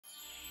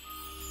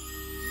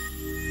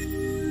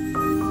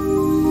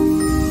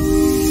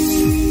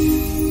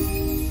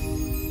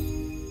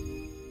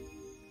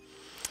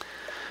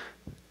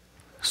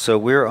So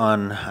we're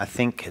on, I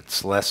think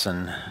it's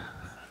lesson,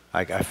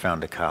 I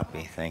found a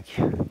copy, thank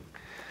you.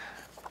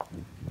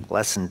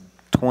 Lesson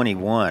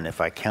 21, if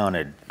I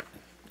counted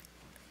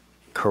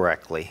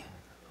correctly,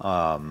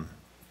 on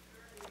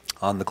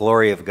the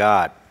glory of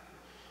God.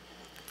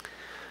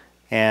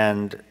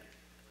 And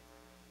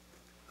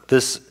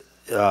this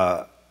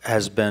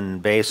has been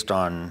based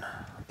on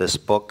this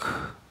book,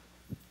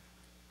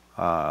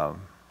 I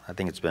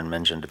think it's been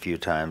mentioned a few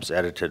times,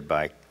 edited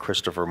by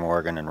Christopher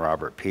Morgan and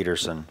Robert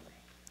Peterson.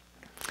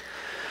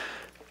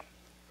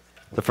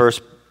 The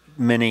first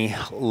many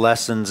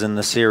lessons in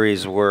the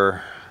series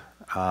were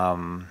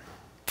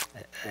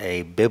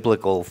a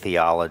biblical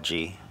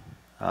theology.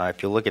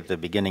 If you look at the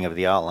beginning of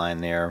the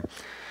outline there,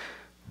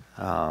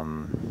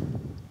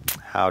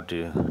 how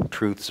do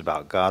truths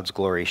about God's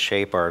glory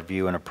shape our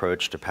view and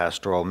approach to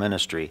pastoral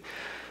ministry?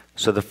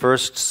 So the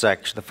first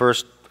section, the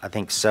first, I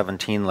think,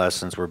 17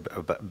 lessons were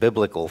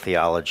biblical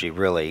theology,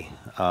 really,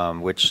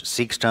 which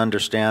seeks to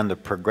understand the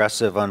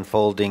progressive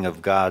unfolding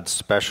of God's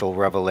special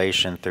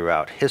revelation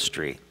throughout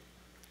history.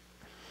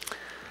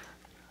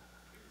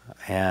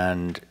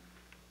 And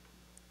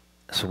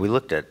so we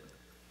looked at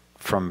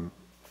from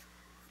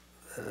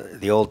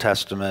the Old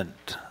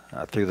Testament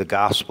through the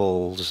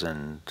Gospels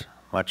and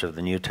much of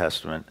the New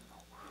Testament,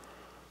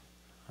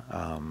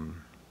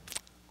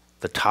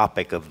 the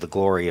topic of the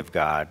glory of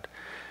God.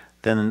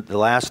 Then the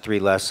last three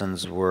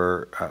lessons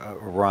were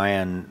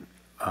Ryan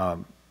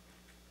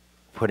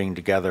putting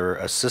together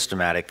a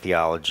systematic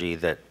theology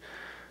that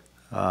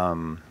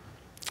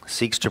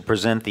seeks to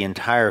present the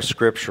entire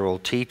scriptural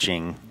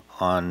teaching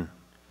on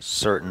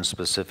certain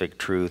specific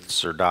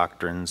truths or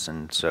doctrines,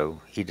 and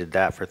so he did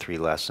that for 3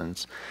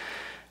 lessons.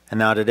 And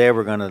now today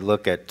we're going to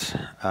look at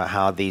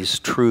how these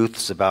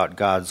truths about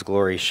God's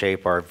glory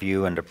shape our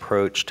view and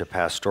approach to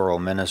pastoral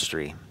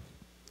ministry.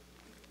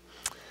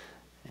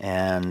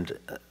 And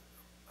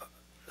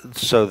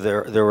so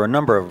there were a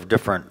number of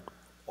different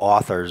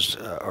authors,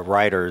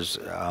 writers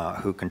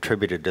who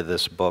contributed to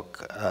this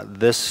book.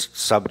 This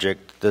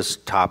subject, this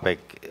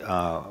topic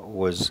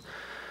was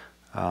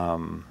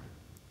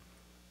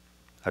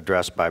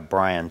addressed by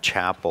Brian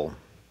Chappell.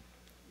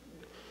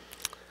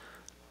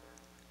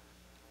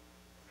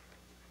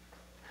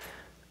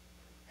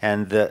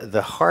 And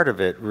the heart of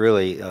it,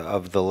 really,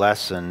 of the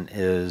lesson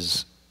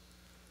is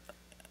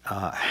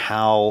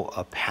how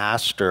a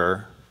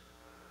pastor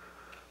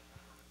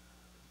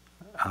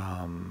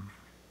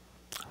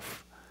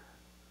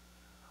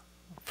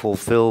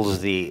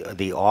fulfills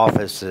the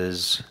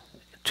offices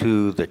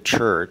to the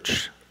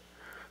church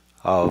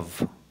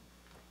of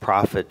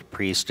prophet,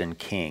 priest, and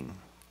king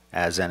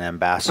as an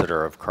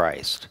ambassador of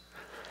Christ.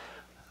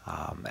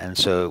 And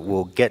so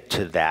we'll get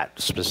to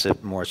that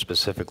more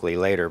specifically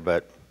later,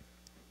 but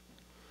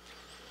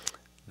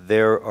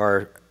there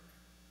are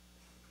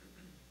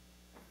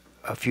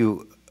a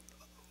few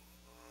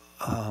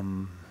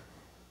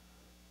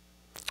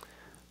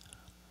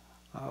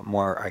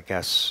more, I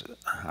guess,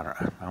 I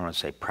don't want to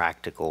say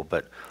practical,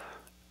 but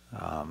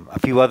a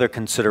few other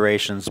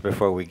considerations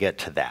before we get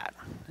to that.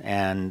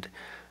 And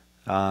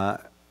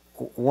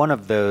one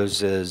of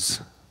those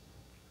is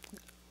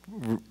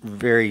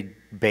very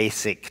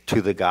basic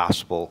to the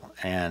gospel,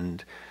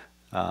 and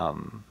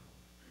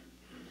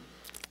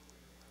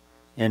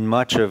in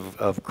much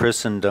of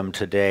Christendom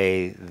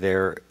today,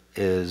 there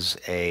is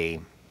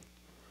a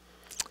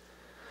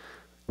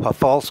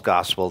false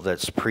gospel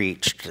that's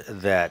preached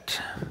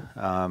that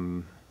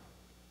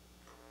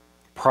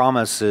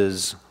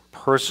promises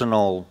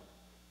personal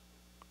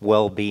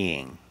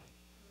well-being.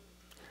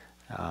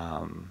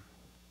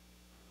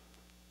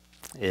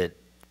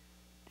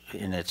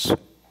 It's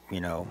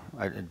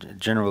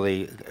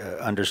generally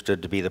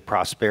understood to be the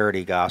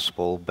prosperity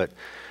gospel, but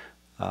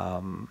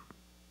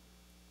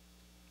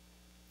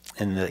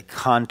in the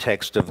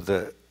context of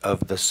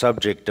the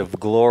subject of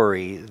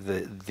glory,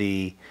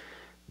 the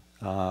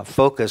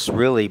focus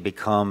really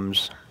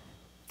becomes,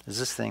 is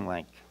this thing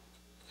like,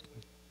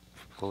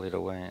 pull it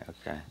away,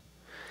 okay.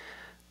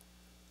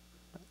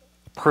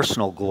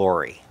 Personal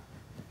glory,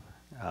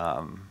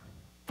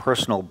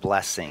 personal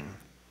blessing.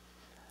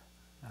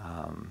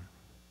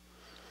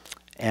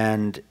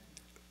 And,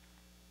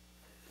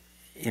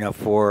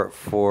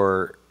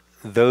 for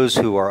those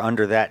who are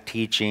under that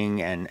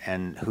teaching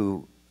and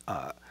who,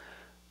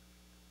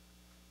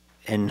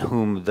 in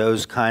whom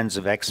those kinds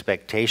of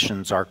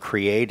expectations are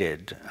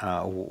created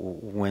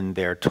when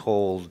they're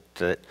told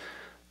that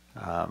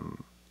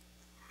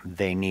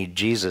they need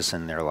Jesus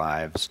in their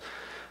lives,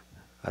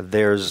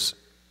 there's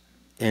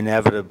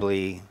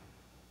inevitably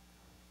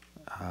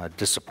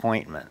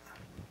disappointment.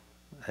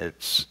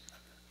 It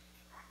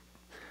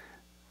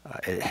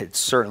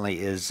certainly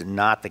is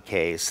not the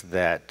case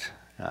that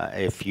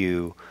if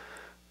you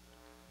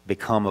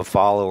become a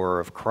follower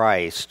of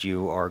Christ,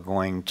 you are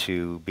going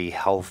to be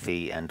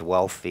healthy and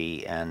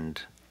wealthy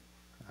and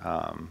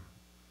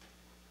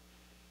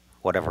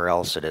whatever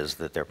else it is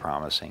that they're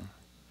promising.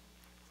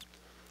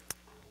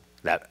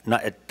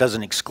 It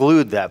doesn't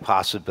exclude that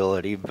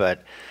possibility,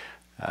 but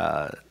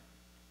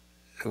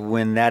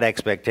when that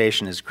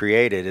expectation is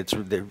created, it's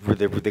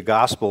the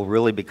gospel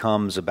really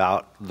becomes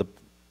about the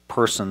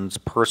person's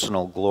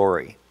personal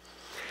glory.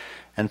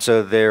 And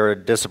so there are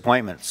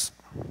disappointments.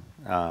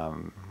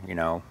 You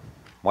know,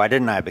 why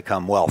didn't I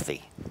become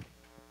wealthy?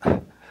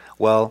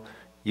 Well,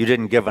 you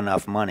didn't give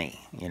enough money.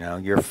 You know,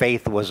 your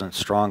faith wasn't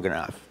strong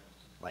enough.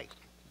 Like,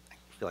 I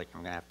feel like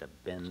I'm going to have to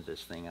bend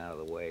this thing out of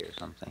the way or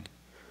something.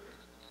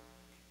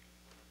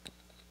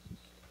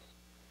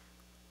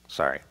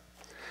 Sorry.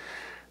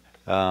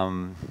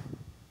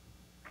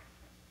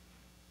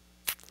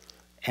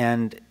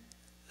 And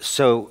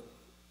so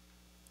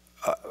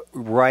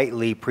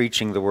rightly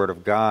preaching the Word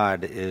of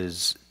God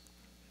is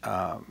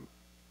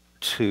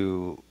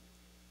to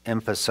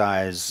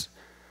emphasize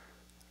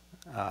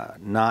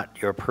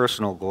not your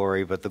personal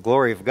glory, but the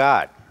glory of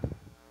God.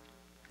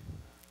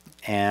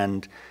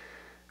 And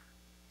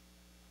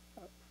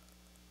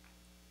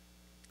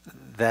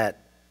that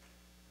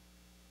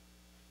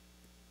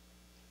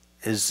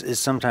is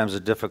sometimes a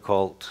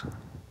difficult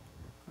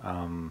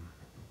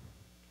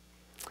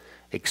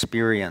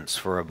experience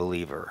for a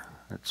believer.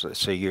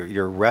 So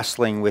you're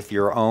wrestling with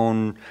your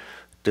own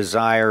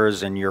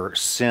desires and your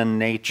sin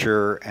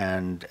nature,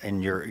 and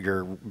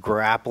you're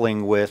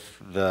grappling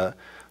with the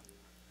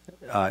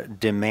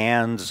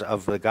demands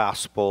of the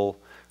gospel,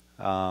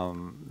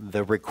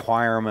 the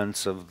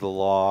requirements of the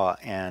law,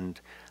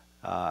 and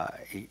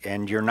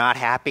you're not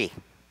happy.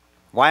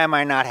 Why am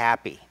I not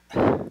happy?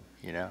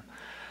 You know.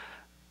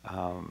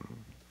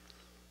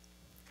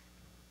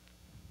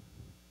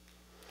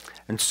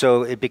 And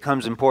so it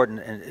becomes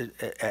important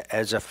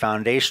as a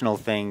foundational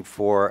thing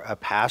for a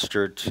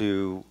pastor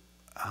to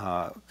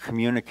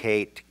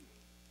communicate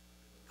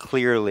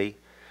clearly,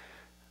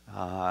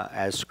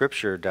 as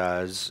Scripture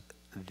does,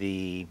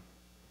 the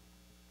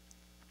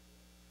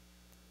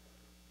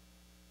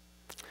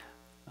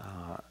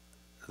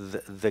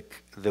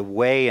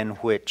way in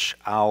which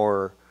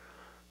our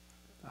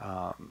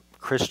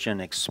Christian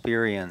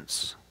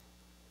experience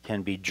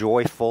can be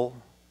joyful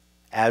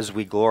as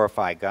we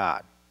glorify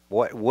God.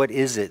 What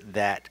is it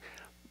that,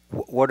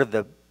 what are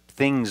the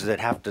things that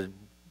have to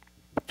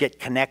get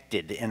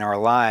connected in our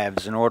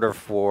lives in order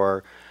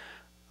for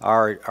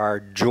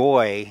our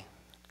joy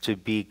to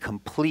be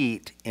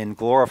complete in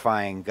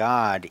glorifying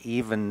God,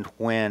 even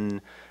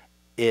when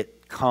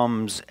it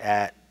comes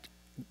at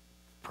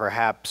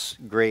perhaps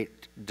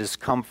great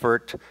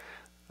discomfort,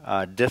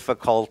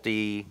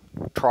 difficulty,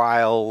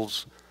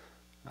 trials,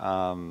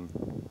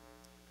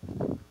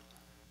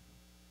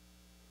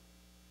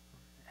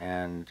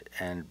 and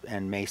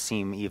may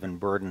seem even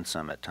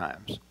burdensome at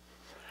times.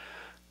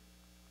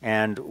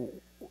 And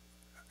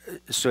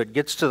so it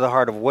gets to the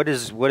heart of what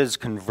is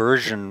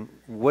conversion?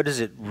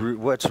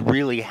 What's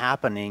really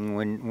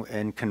happening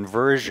in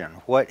conversion?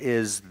 What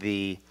is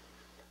the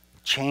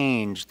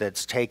change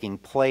that's taking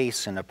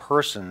place in a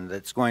person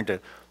that's going to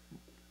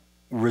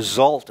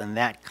result in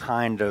that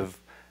kind of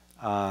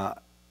a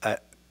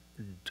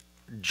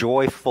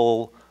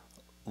joyful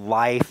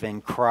life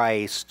in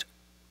Christ,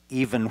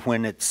 even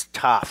when it's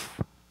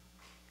tough?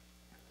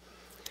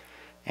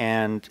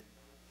 And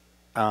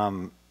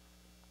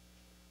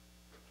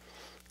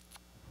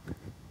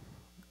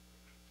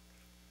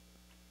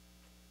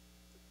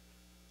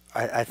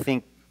I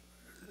think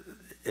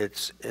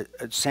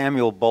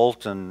Samuel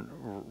Bolton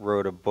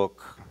wrote a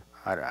book,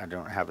 I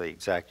don't have the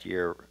exact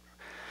year,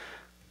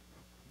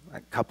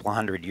 a couple of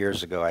 100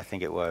 years ago, I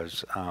think it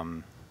was,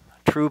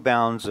 True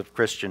Bounds of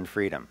Christian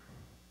Freedom.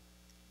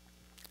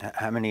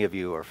 How many of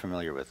you are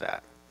familiar with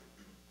that?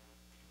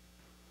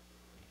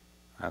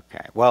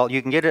 Okay. Well,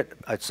 you can get it,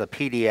 it's a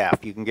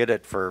PDF. You can get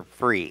it for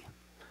free.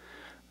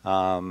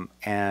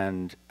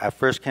 And I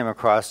first came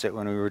across it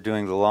when we were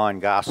doing the Law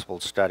and Gospel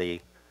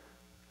study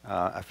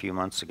a few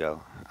months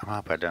ago. I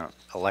hope I don't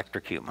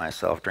electrocute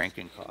myself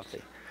drinking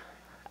coffee.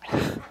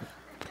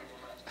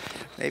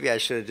 Maybe I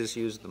should have just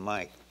used the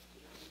mic.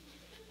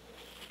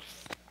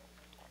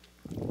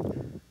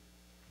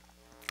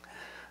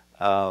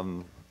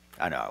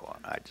 I know I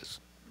won't.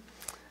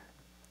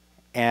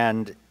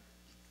 And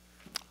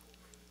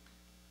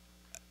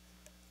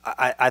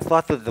I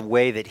thought that the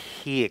way that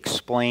he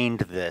explained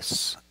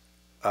this,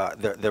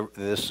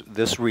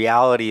 this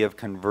reality of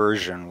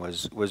conversion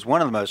was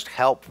one of the most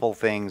helpful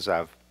things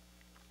I've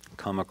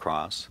come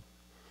across.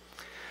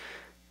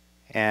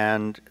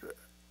 And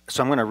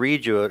so I'm going to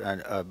read you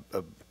an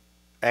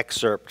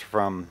excerpt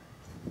from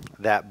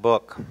that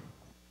book.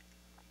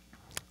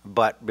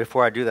 But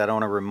before I do that, I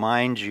want to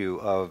remind you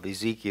of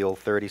Ezekiel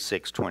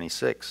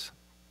 36:26,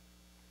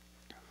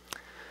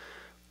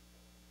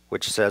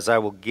 which says, "I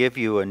will give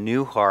you a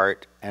new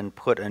heart and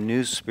put a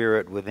new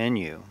spirit within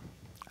you.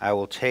 I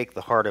will take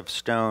the heart of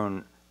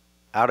stone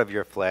out of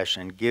your flesh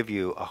and give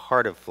you a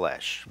heart of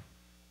flesh."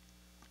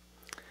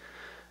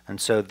 And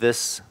so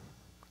this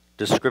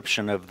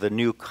description of the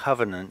new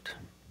covenant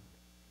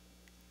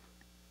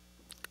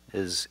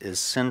is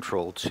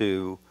central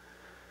to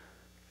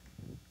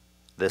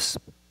this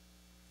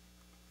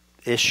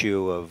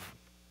issue of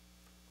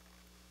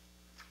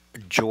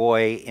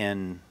joy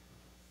in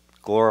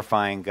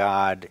glorifying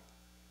God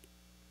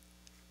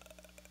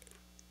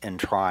in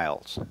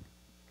trials.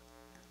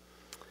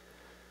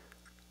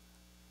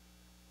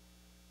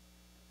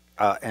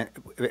 And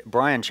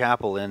Brian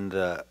Chappell in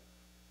the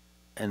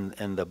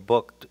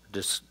book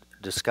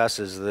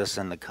discusses this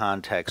in the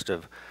context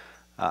of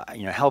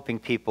helping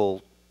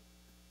people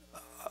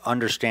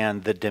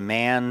understand the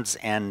demands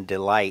and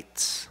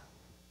delights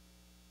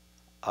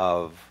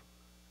of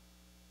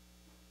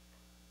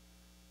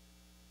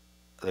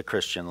the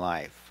Christian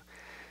life.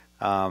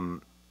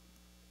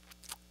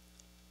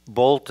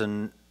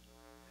 Bolton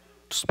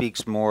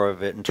speaks more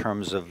of it in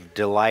terms of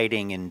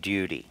delighting in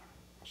duty.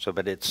 So,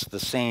 but it's the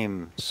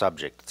same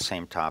subject, the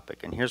same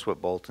topic. And here's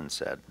what Bolton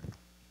said.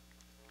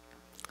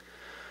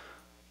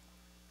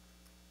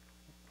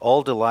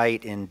 All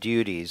delight in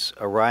duties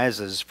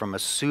arises from a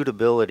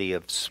suitability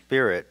of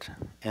spirit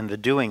in the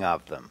doing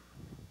of them.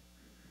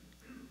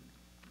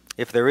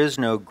 If there is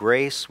no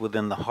grace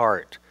within the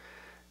heart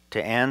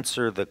to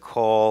answer the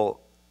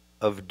call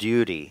of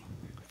duty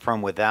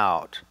from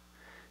without,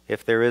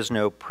 if there is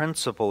no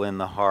principle in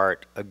the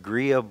heart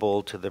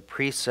agreeable to the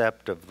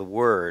precept of the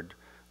word,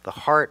 the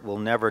heart will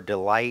never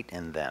delight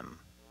in them.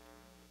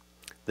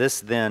 This,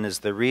 then, is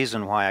the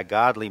reason why a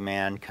godly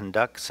man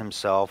conducts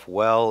himself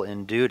well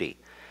in duty,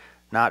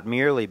 not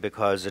merely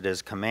because it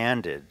is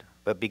commanded,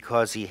 but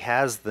because he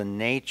has the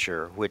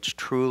nature which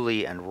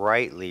truly and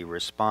rightly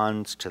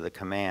responds to the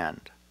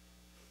command.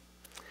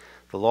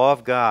 The law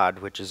of God,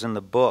 which is in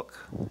the book,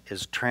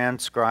 is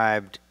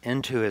transcribed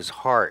into his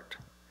heart.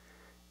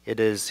 It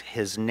is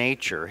his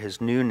nature, his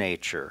new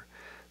nature,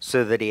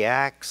 so that he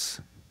acts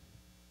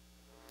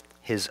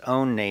his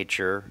own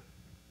nature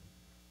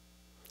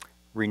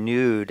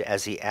renewed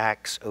as he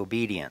acts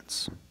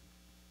obedience.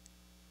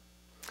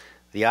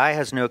 The eye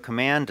has no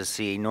command to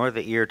see, nor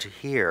the ear to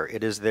hear.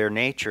 It is their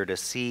nature to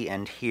see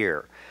and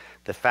hear.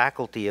 The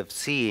faculty of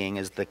seeing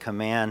is the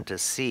command to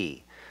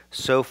see.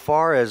 So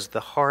far as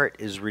the heart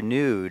is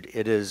renewed,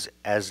 it is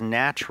as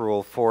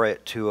natural for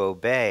it to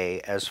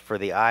obey as for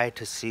the eye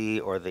to see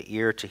or the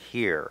ear to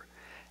hear,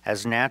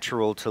 as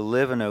natural to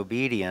live in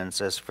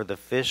obedience as for the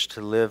fish to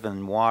live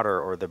in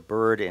water or the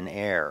bird in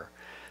air.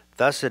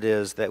 Thus it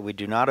is that we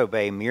do not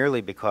obey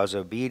merely because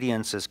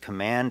obedience is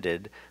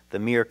commanded. The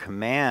mere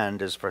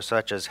command is for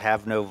such as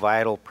have no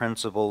vital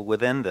principle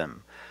within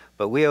them.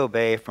 But we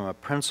obey from a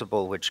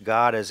principle which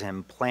God has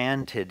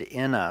implanted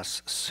in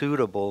us,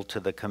 suitable to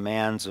the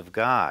commands of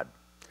God.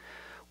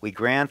 We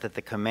grant that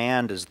the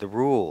command is the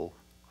rule,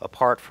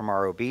 apart from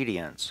our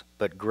obedience,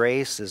 but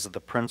grace is the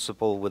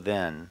principle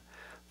within.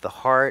 The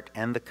heart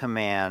and the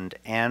command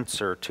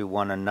answer to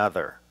one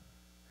another.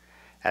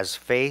 As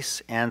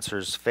face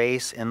answers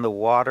face in the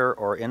water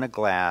or in a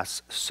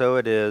glass, so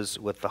it is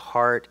with the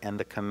heart and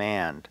the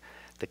command.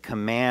 The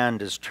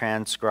command is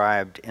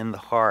transcribed in the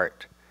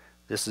heart.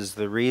 This is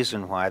the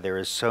reason why there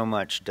is so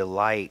much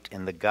delight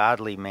in the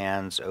godly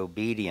man's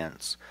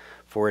obedience,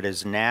 for it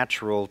is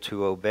natural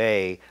to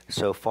obey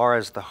so far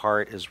as the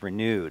heart is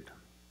renewed.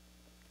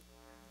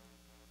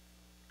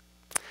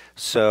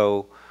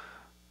 So,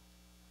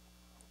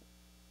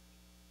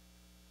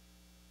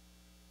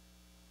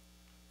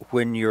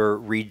 when you're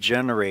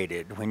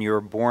regenerated, when you're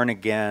born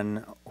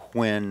again,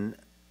 when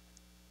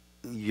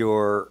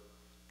your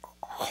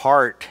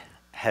heart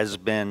has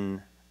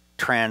been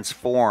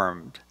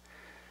transformed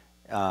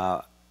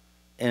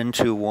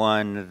into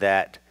one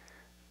that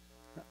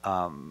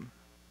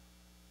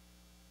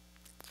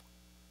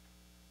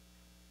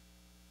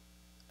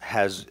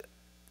has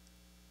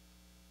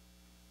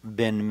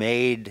been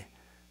made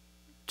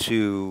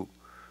to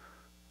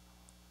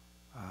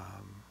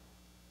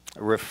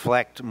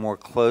reflect more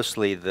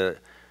closely the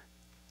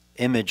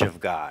image of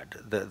God,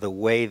 the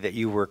way that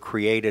you were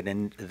created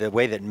and the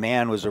way that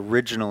man was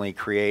originally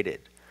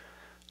created.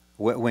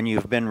 When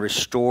you've been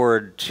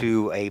restored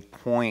to a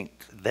point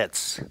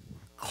that's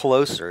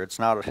closer, it's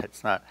not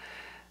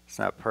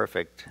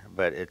perfect,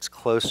 but it's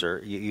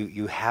closer.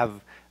 You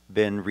have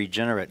been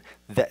regenerate.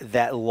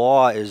 That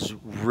law is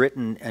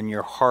written in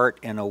your heart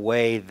in a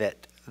way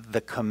that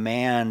the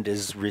command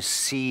is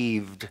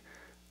received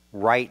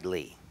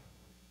rightly.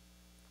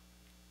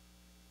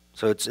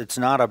 So it's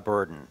not a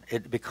burden.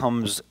 It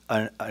becomes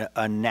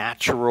a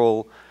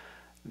natural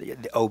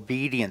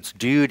obedience,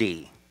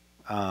 duty.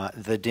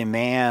 The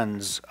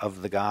demands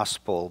of the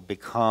gospel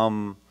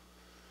become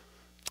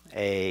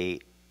a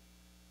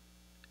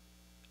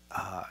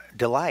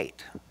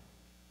delight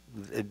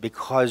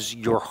because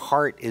your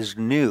heart is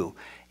new.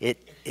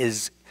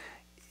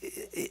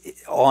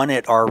 On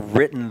it are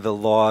written the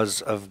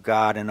laws of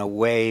God in a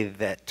way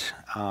that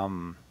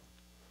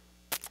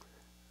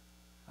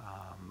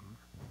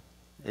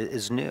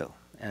is new.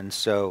 And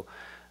so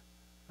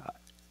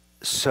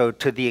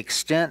to the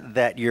extent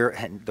that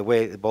the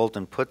way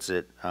Bolton puts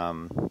it,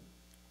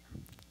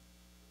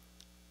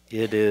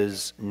 it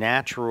is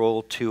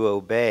natural to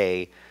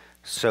obey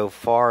so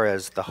far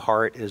as the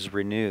heart is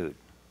renewed.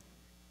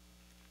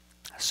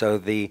 So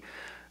the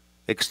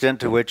extent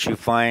to which you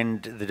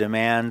find the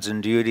demands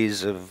and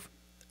duties of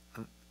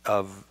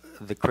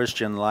the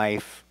Christian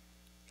life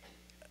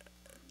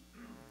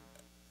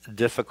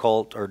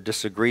difficult or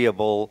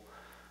disagreeable,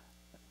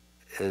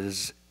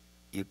 is,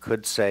 you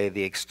could say,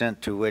 the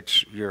extent to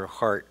which your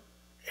heart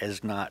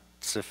is not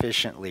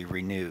sufficiently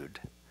renewed.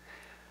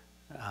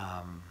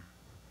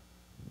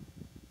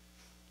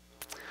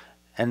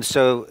 And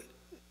so,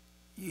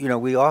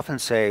 we often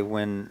say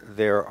when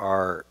there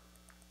are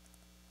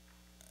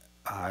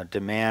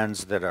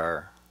demands that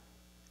are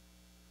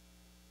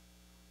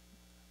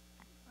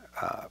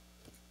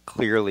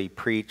clearly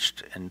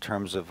preached in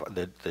terms of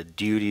the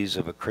duties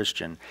of a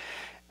Christian,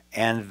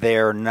 and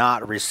they're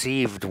not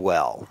received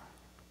well,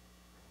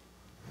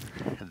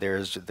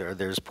 there's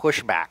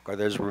pushback, or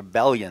there's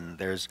rebellion,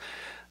 there's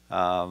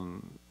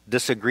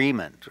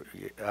disagreement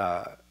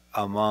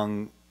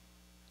among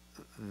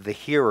the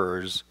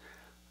hearers.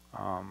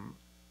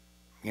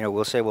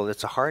 We'll say, well,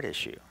 it's a heart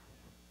issue,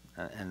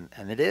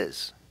 and it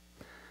is.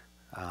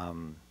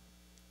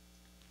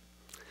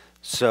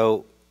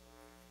 So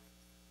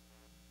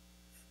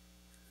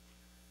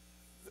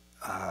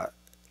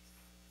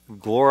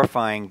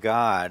glorifying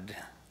God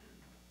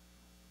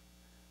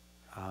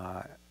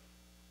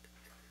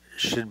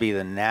should be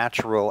the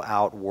natural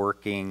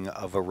outworking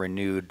of a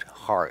renewed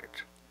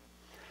heart.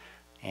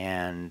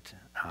 And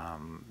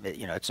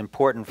it's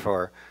important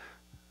for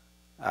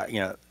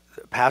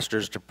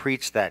pastors to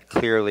preach that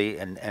clearly,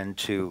 and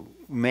to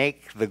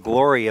make the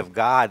glory of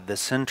God the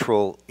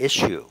central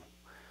issue,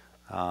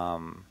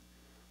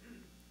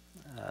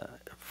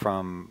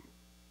 from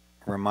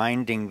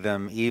reminding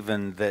them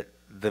even that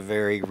the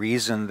very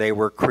reason they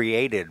were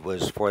created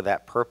was for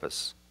that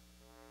purpose.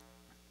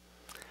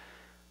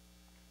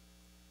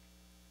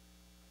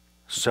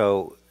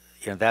 So,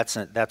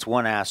 that's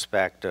one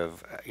aspect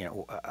of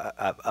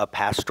a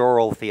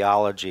pastoral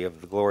theology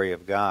of the glory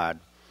of God.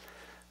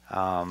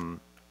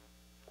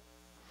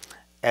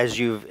 As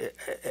you've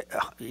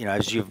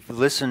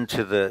listened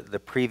to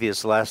the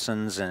previous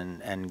lessons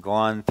and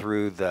gone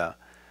through the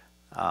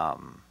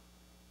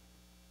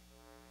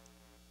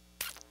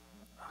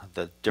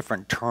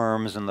different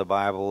terms in the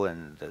Bible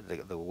and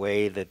the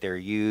way that they're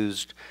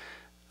used,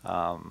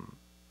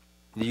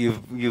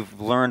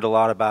 you've learned a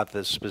lot about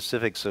the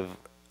specifics of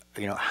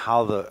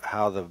how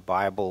the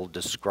Bible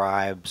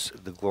describes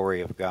the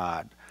glory of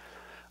God.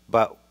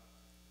 But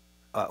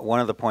one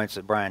of the points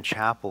that Brian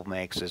Chappell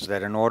makes is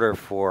that in order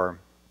for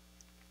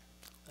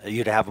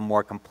you to have a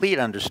more complete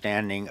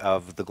understanding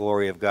of the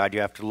glory of God,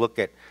 you have to look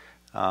at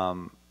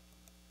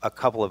a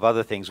couple of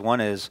other things.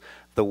 One is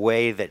the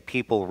way that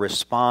people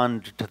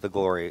respond to the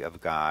glory of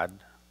God,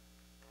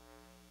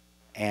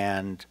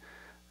 and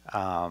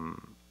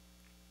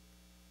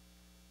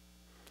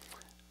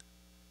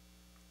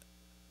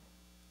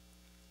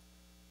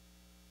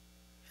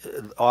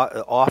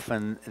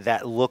often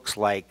that looks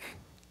like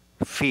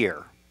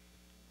fear.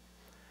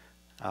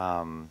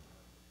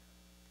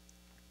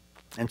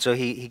 And so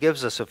he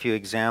gives us a few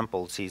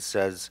examples. He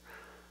says,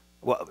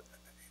 well,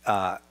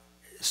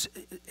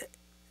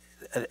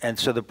 and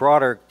so the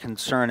broader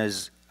concern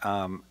is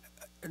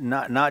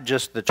not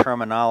just the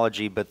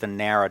terminology, but the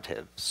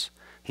narratives.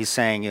 He's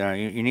saying,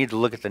 you need to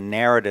look at the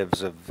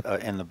narratives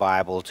in the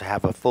Bible to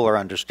have a fuller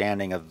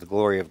understanding of the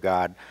glory of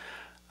God,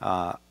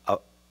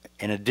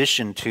 in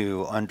addition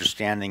to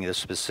understanding the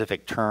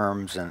specific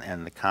terms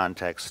and the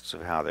contexts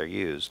of how they're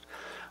used.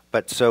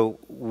 But so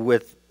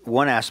with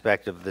one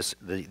aspect of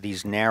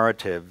these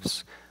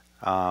narratives,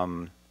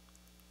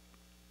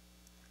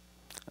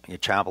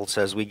 Chappell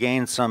says, we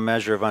gain some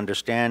measure of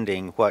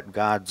understanding what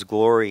God's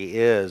glory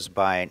is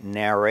by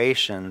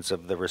narrations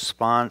of the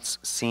response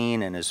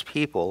seen in his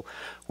people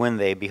when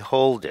they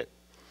behold it.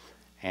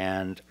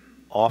 And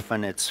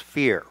often it's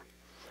fear.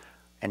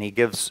 And he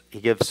gives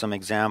some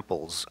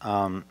examples.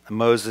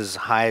 Moses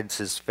hides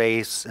his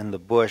face in the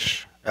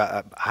bush,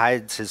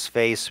 hides his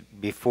face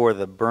before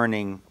the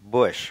burning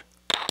bush.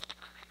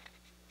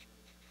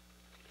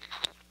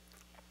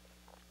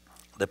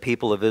 The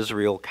people of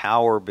Israel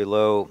cower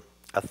below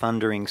a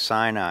thundering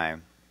Sinai.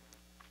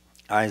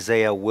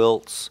 Isaiah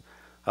wilts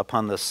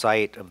upon the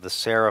sight of the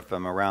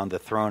seraphim around the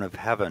throne of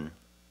heaven.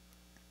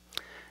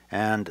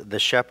 And the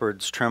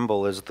shepherds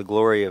tremble as the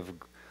glory of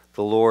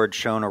the Lord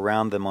shone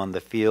around them on the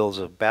fields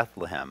of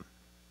Bethlehem.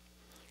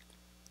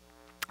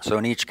 So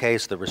in each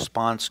case, the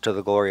response to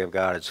the glory of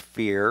God is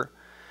fear.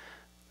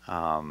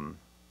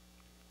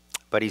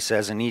 But he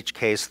says in each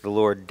case, the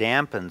Lord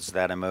dampens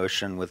that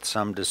emotion with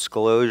some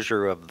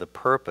disclosure of the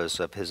purpose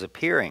of his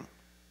appearing.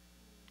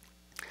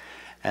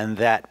 And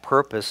that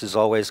purpose is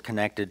always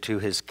connected to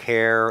his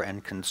care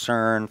and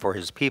concern for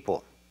his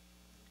people.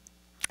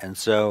 And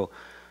so,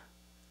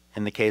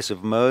 in the case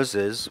of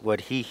Moses,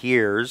 what he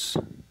hears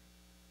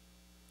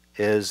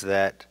is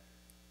that,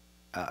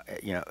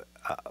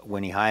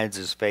 when he hides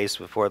his face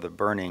before the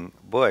burning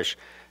bush,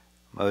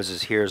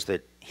 Moses hears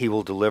that he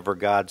will deliver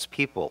God's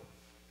people.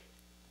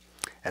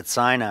 At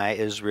Sinai,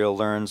 Israel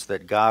learns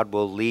that God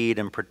will lead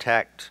and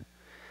protect.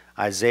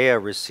 Isaiah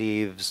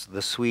receives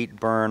the sweet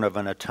burn of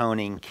an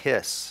atoning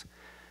kiss,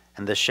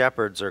 and the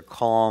shepherds are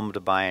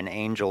calmed by an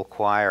angel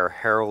choir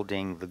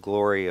heralding the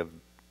glory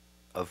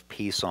of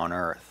peace on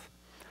earth.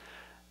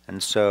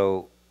 And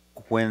so,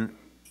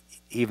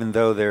 even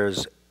though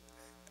there's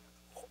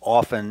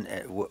often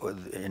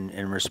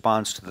in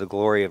response to the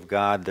glory of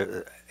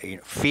God,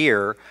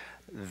 fear,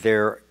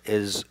 there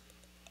is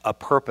a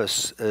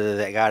purpose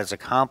that God is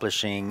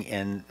accomplishing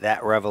in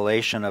that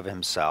revelation of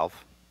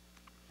himself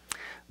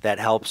that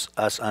helps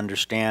us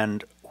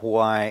understand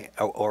why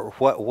or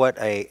what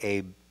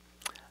the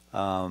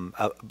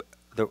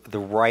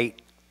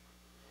right,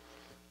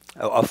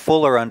 a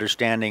fuller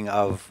understanding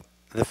of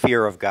the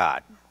fear of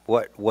God.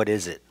 What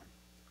is it?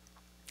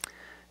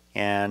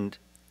 And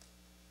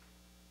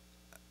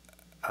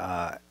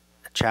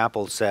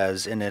Chappell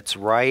says, in its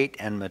right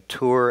and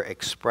mature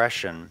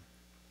expression,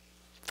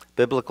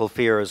 biblical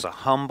fear is a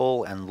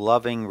humble and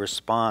loving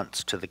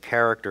response to the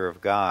character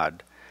of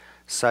God.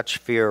 Such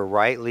fear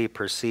rightly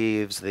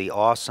perceives the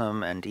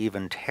awesome and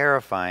even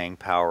terrifying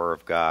power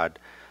of God,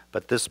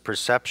 but this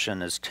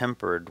perception is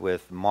tempered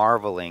with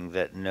marveling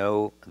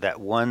that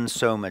one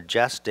so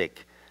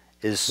majestic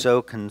is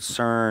so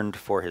concerned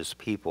for his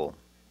people.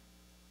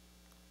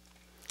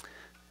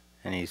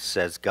 And he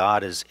says,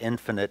 God is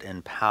infinite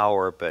in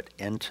power, but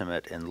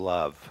intimate in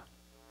love.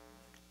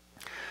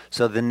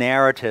 So the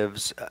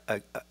narratives,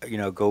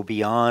 go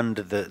beyond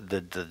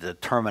the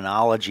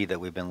terminology that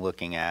we've been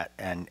looking at,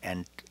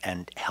 and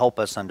help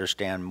us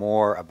understand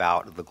more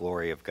about the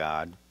glory of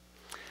God.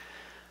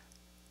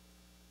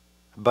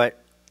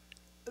 But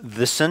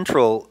the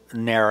central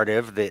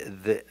narrative,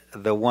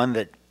 the one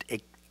that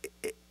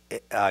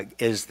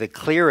is the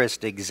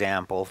clearest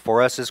example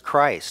for us, is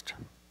Christ.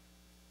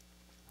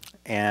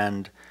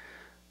 And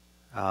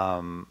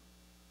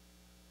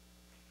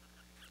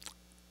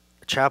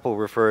Chappell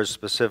refers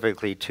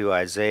specifically to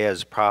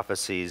Isaiah's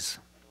prophecies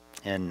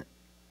in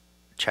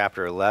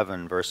chapter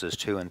 11, verses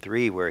 2 and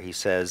 3, where he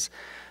says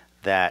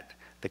that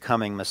the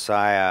coming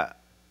Messiah,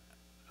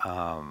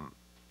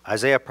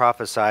 Isaiah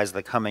prophesies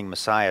the coming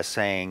Messiah,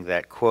 saying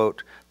that,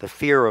 quote, the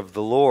fear of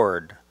the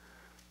Lord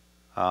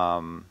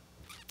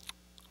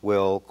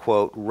will,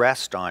 quote,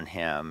 rest on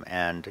him,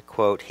 and,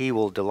 quote, he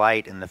will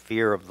delight in the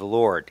fear of the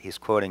Lord. He's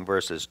quoting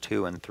verses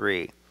 2 and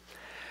 3.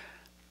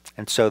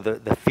 And so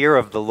the fear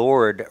of the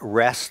Lord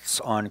rests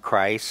on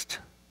Christ.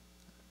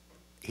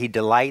 He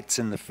delights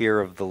in the fear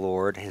of the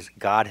Lord,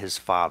 God his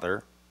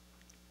Father.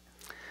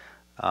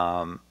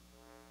 And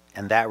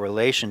that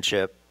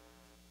relationship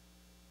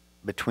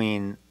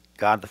between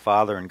God the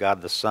Father and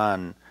God the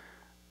Son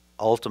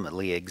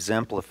ultimately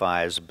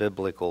exemplifies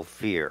biblical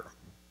fear.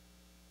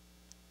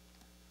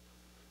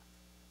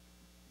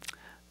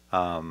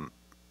 I'm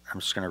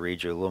just going to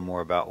read you a little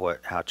more about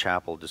how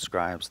Chappell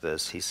describes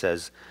this. He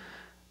says,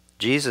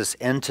 Jesus'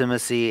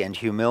 intimacy and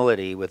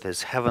humility with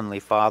his heavenly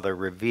Father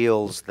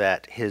reveals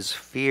that his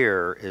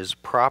fear is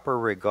proper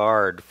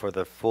regard for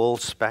the full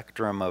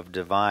spectrum of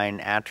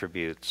divine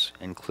attributes,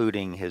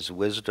 including his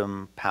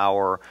wisdom,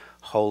 power,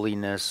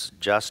 holiness,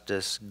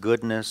 justice,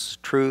 goodness,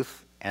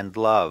 truth, and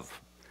love.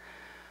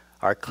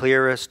 Our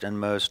clearest and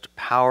most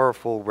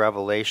powerful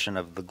revelation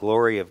of the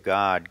glory of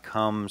God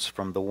comes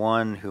from the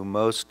one who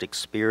most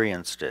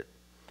experienced it.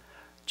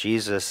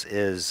 Jesus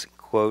is,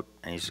 quote,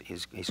 and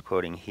he's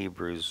quoting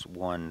Hebrews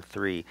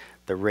 1:3,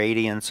 the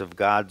radiance of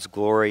God's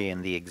glory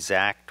and the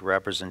exact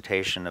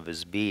representation of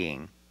his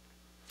being.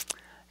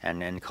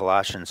 And in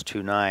Colossians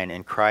 2:9,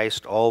 in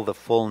Christ all the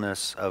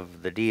fullness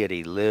of the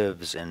deity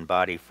lives in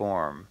body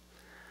form.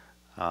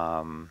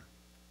 In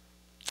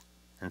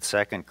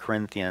 2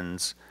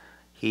 Corinthians,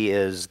 he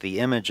is the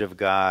image of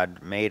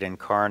God made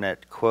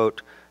incarnate,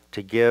 quote,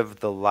 to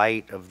give the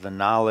light of the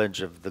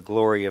knowledge of the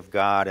glory of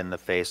God in the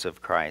face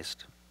of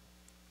Christ.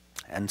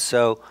 And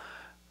so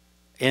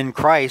in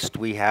Christ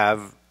we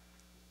have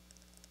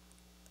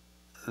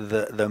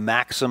the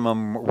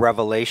maximum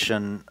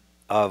revelation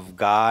of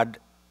God,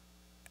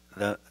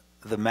 the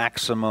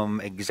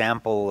maximum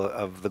example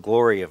of the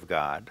glory of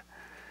God.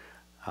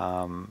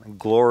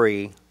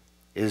 Glory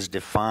is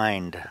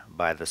defined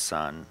by the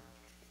Son.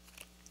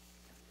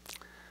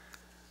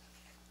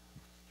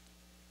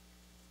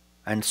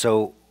 And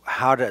so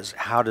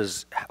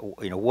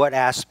what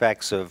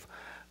aspects of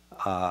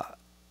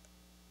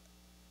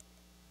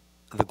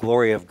the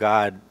glory of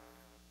God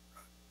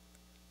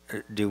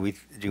do we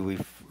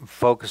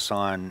focus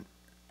on,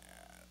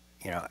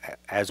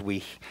 as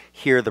we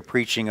hear the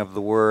preaching of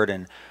the word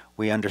and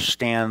we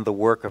understand the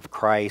work of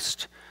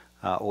Christ,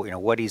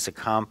 what he's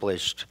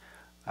accomplished?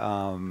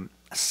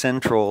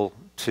 Central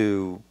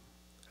to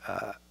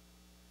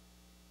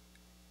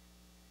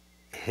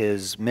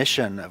his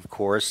mission, of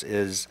course,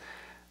 is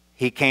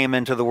he came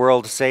into the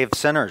world to save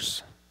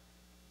sinners.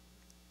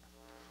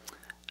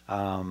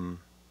 And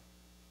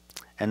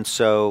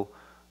so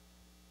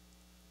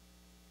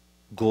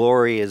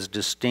glory is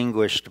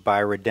distinguished by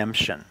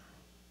redemption.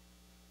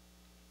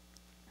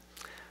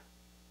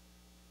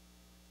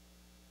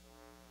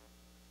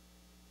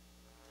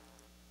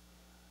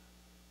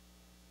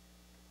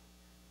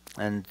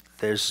 And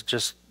there's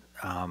just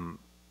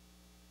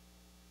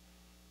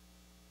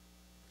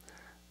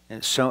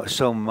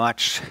so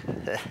much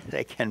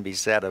that can be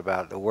said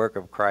about the work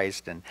of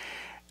Christ and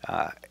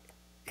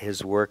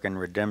his work in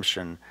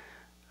redemption.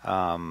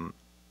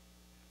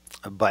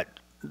 But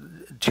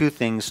two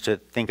things to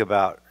think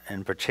about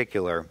in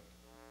particular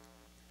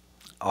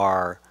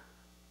are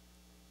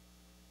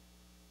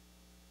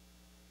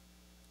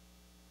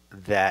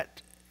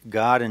that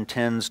God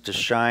intends to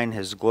shine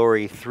his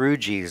glory through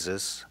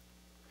Jesus,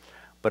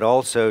 but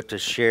also to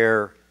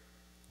share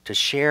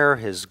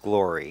his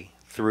glory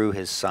through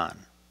his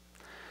Son.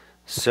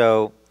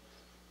 So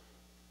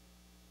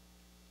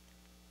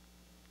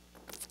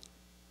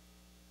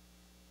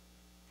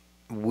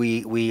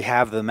we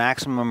have the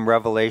maximum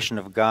revelation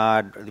of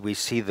God. We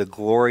see the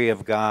glory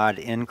of God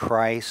in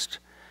Christ,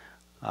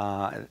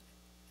 and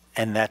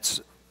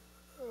that's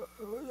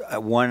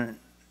one,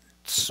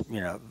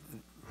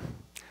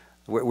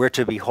 we're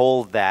to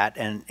behold that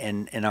and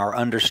in our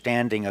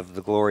understanding of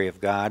the glory of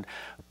God.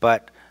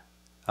 But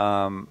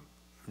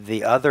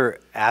the other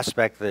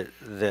aspect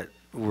that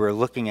we're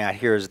looking at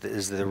here is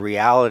the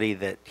reality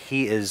that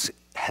he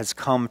has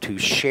come to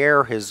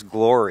share his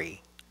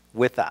glory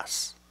with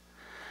us.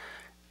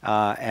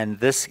 And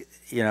this,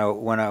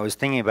 when I was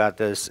thinking about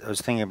this, I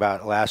was thinking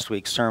about last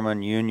week's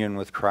sermon, Union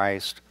with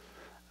Christ.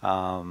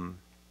 The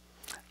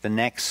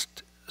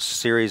next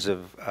series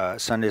of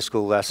Sunday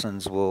school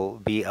lessons will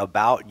be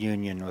about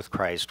union with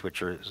Christ,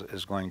 which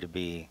is going to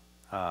be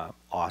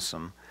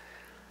awesome.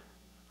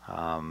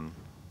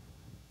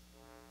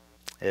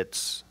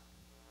 It's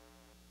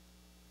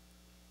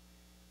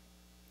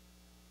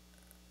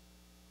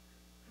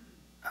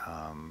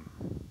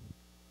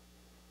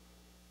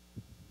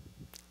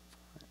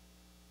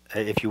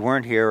if you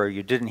weren't here or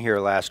you didn't hear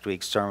last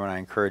week's sermon, I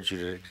encourage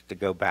you to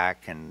go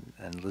back and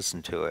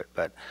listen to it.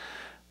 But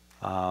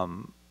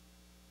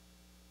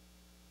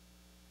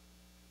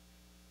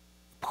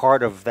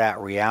part of that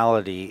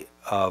reality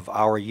of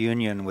our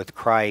union with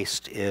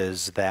Christ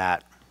is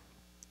that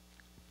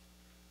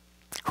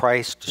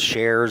Christ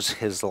shares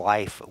his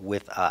life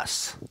with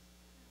us.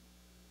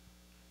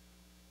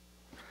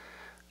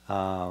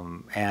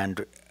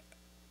 And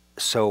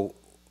so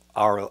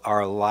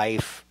our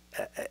life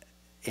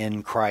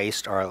in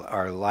Christ,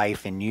 our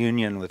life in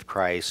union with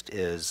Christ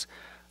is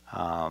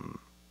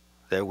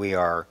that we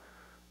are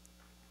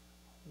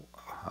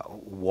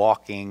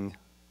walking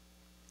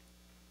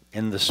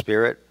in the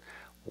Spirit,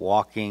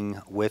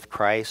 walking with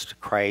Christ,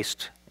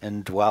 Christ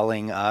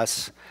indwelling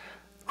us,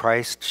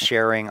 Christ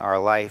sharing our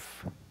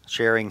life,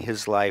 sharing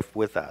his life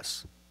with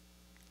us.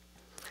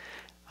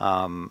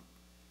 And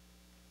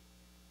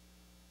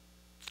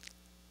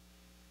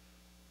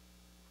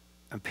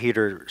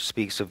Peter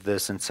speaks of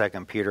this in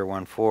 2 Peter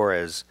 1:4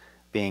 as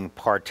being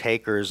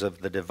partakers of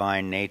the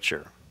divine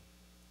nature.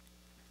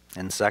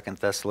 In 2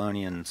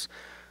 Thessalonians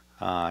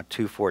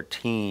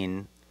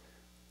 2:14,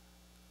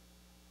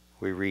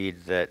 we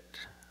read that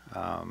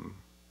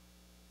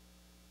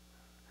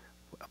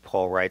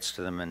Paul writes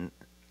to them,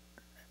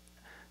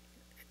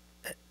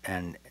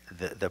 and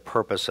the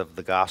purpose of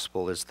the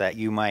gospel is that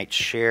you might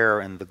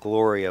share in the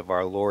glory of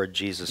our Lord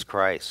Jesus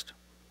Christ.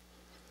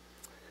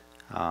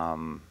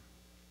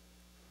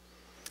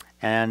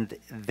 And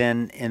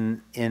then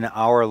in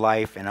our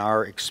life, in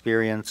our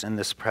experience in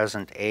this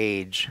present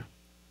age,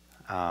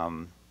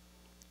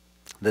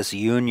 this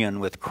union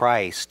with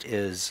Christ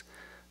is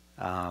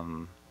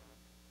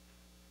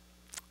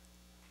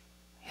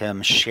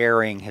him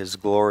sharing his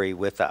glory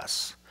with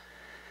us.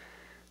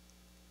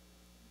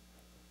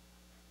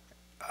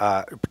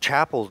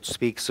 Chapel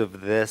speaks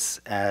of this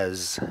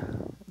as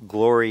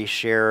glory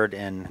shared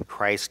in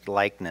Christ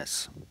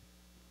likeness.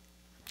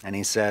 And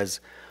he says,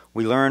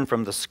 we learn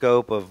from the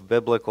scope of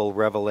biblical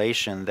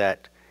revelation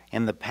that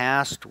in the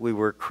past we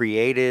were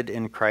created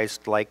in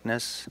Christ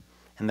likeness.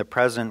 In the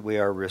present we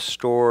are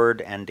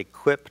restored and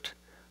equipped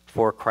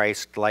for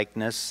Christ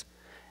likeness.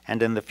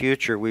 And in the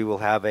future we will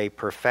have a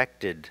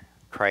perfected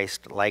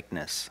Christ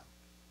likeness.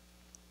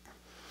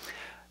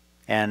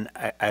 And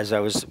as I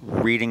was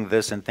reading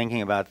this and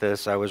thinking about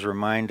this, I was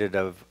reminded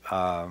of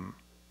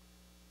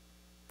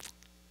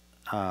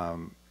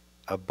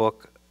a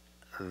book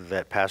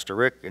that Pastor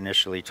Rick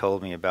initially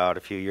told me about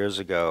a few years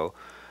ago,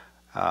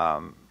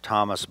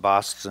 Thomas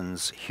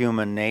Boston's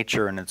Human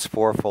Nature in Its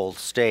Fourfold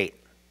State.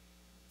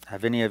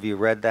 Have any of you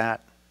read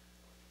that?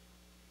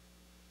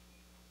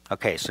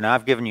 Okay, so now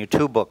I've given you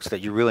two books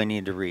that you really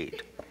need to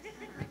read.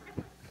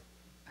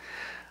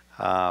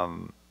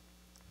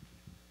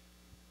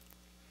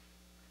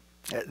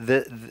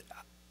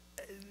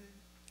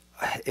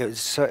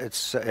 It's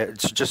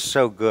just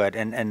so good,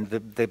 and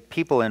the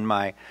people in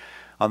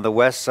on the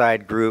West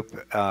Side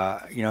group,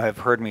 have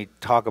heard me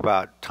talk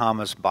about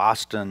Thomas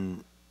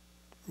Boston.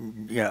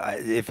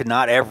 If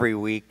not every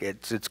week,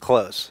 it's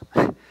close.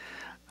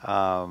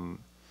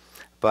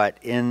 But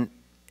in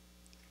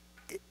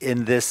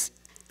this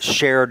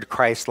shared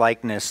Christ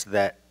likeness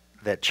that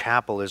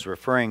Chapel is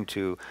referring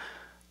to,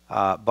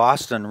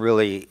 Boston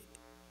really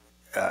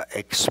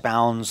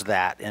expounds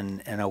that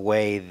in a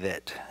way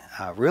that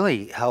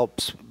really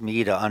helps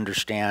me to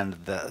understand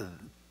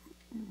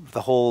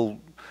the whole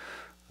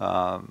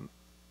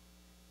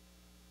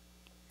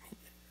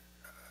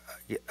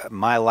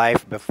my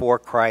life before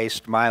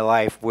Christ, my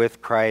life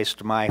with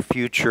Christ, my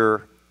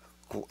future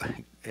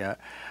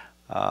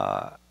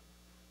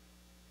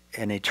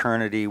in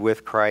eternity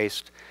with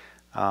Christ.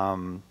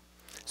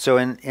 So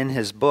in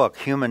his book,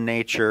 Human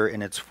Nature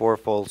in its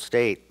Fourfold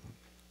State,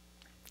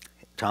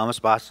 Thomas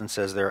Boston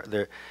says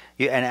and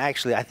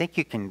actually I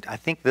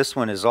think this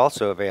one is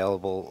also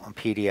available on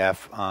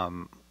PDF.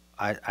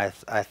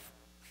 I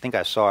think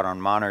I saw it on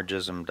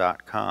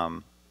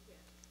monergism.com.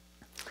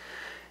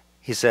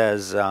 He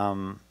says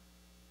the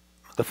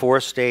four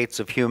states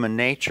of human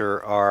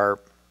nature are,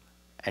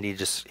 and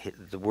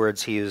the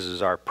words he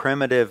uses are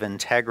primitive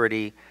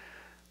integrity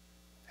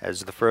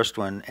as the first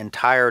one,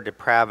 entire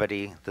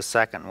depravity the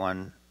second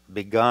one,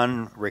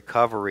 begun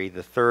recovery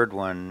the third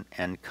one,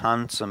 and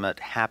consummate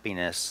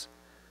happiness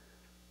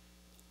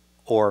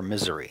or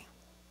misery.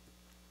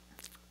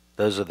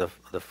 Those are the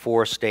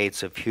four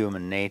states of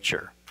human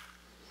nature.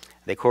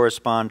 They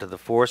correspond to the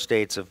four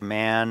states of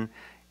man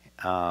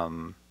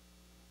in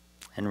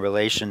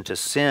relation to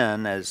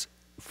sin as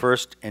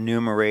first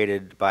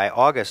enumerated by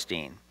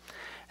Augustine.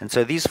 And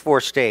so these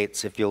four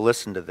states, if you'll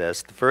listen to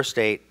this,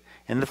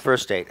 in the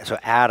first state, so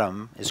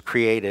Adam is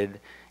created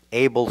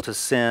able to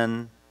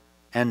sin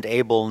and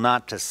able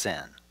not to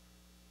sin.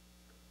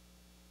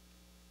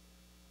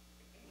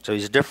 So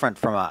he's different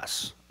from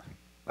us.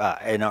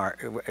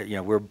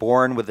 We're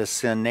born with a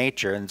sin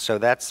nature, and so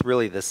that's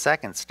really the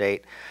second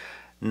state,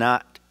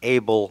 not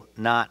able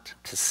not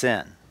to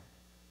sin,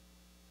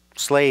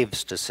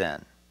 slaves to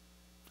sin.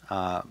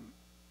 The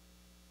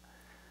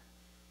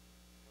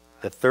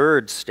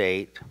third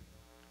state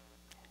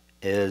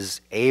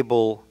is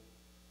able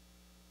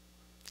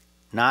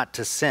not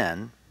to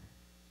sin.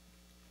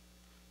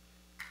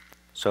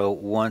 So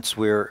once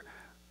we're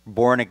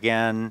born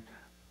again,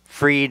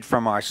 freed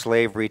from our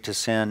slavery to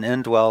sin,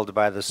 indwelled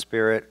by the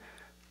Spirit,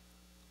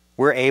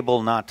 we're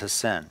able not to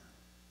sin.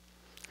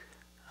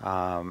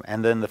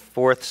 And then the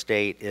fourth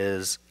state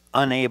is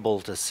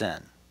unable to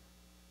sin.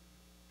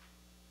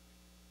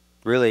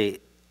 Really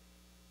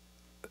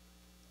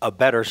a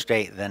better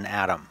state than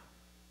Adam,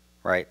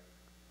 right?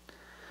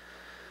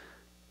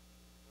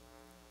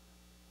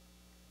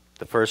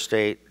 The first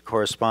state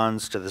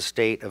corresponds to the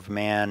state of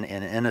man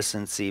in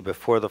innocency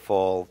before the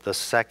fall. The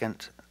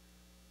second,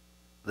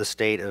 the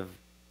state of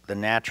the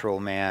natural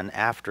man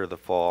after the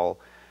fall.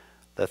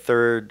 The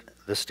third,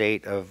 the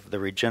state of the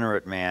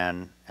regenerate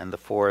man. And the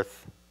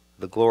fourth,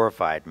 the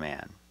glorified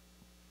man.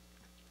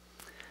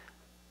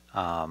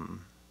 And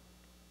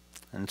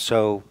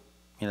so,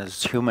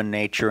 it's human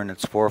nature in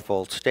its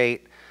fourfold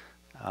state,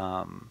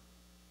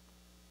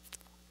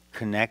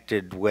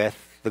 connected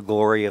with the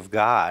glory of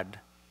God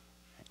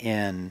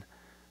in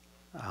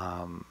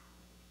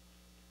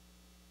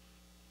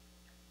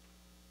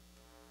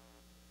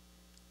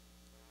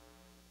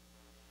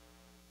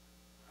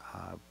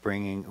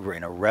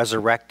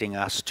resurrecting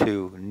us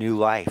to new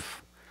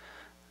life,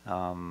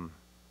 and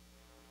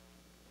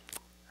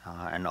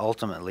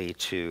ultimately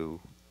to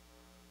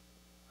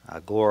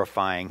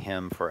glorifying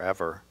Him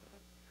forever.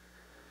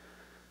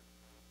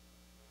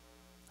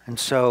 And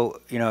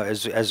so,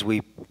 as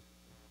we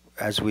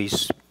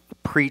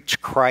preach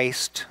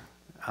Christ,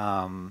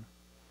 and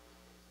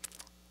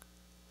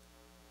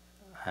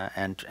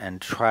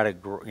try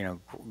to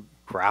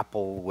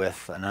grapple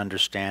with an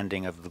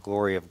understanding of the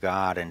glory of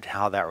God and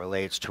how that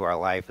relates to our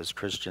life as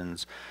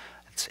Christians,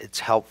 it's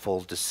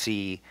helpful to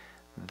see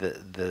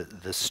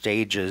the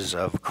stages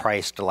of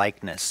Christ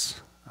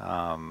likeness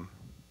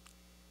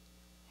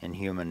in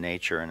human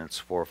nature and its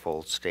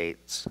fourfold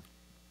states.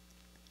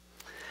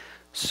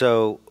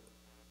 So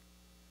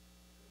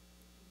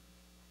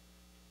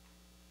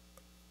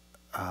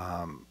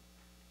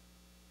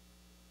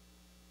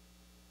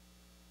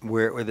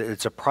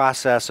it's a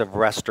process of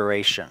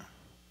restoration.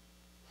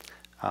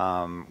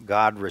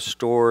 God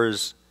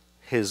restores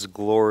His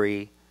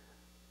glory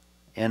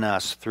in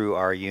us through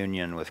our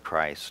union with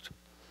Christ.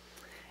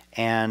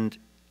 And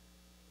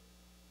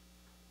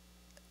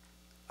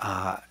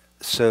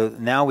so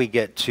now we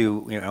get to,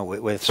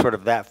 with sort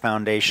of that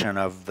foundation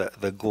of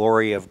the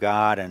glory of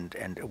God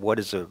and what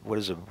is a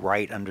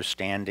right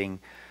understanding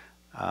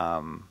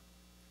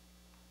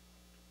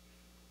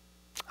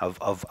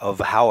of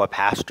how a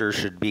pastor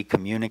should be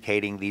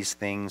communicating these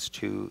things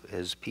to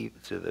his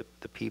the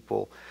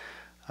people.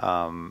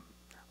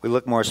 We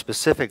look more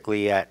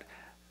specifically at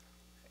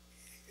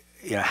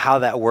how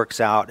that works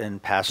out in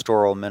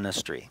pastoral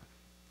ministry.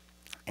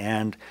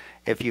 And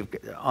if you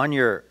on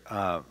your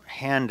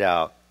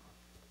handout,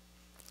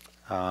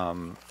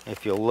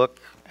 if you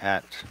look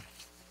at,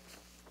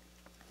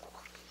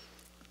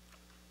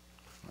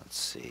 let's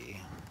see,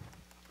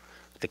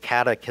 the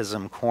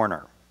Catechism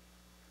Corner.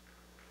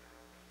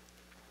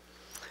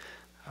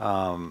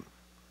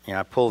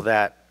 I pulled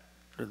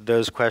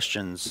those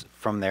questions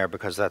from there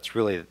because that's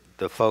really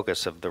the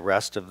focus of the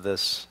rest of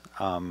this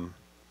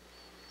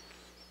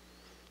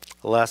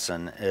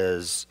lesson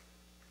is,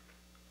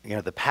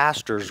 the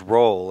pastor's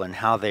role and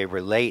how they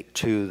relate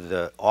to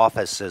the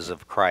offices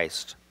of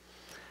Christ.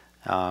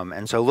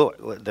 And so look,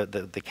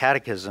 the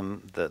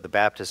catechism, the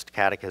Baptist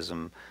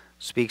Catechism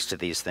speaks to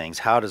these things.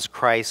 How does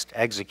Christ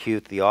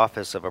execute the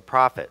office of a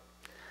prophet?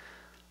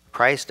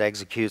 Christ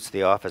executes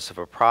the office of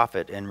a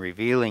prophet in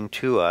revealing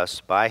to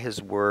us by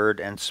his word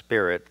and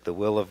spirit the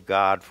will of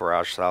God for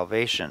our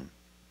salvation.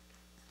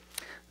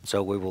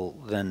 So we will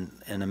then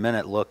in a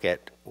minute look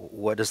at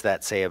what does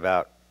that say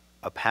about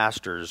a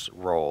pastor's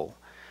role.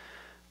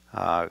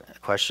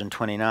 Question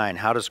 29,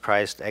 how does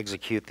Christ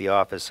execute the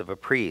office of a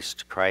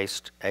priest?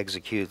 Christ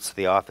executes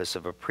the office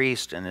of a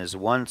priest and is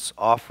once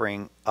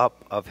offering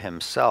up of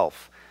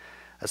himself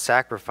a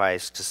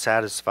sacrifice to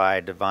satisfy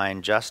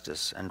divine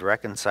justice and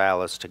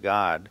reconcile us to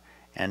God,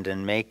 and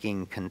in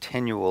making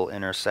continual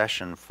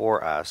intercession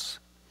for us.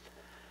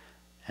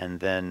 And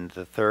then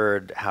the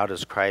third, how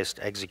does Christ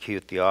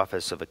execute the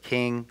office of a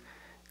king?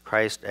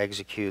 Christ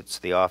executes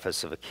the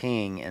office of a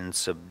king in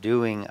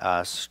subduing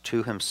us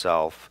to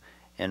himself,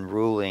 in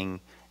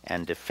ruling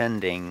and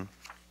defending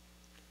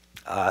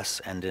us,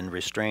 and in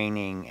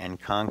restraining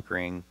and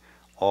conquering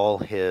all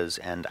his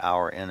and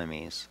our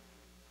enemies.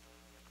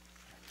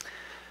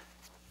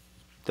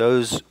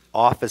 Those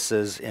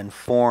offices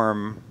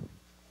inform,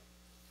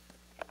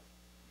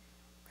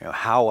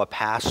 how a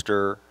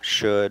pastor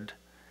should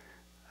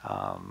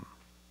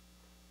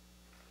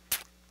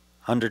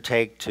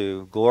undertake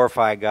to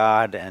glorify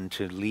God and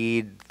to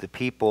lead the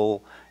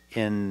people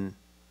in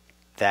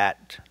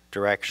that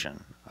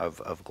direction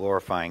of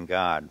glorifying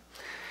God.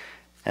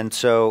 And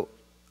so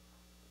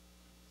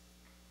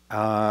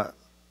I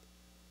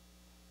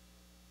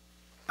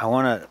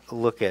want to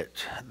look at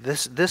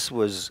this. This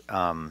was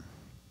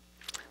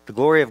the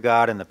glory of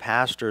God in the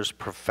pastor's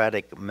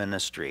prophetic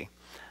ministry.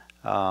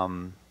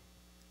 Was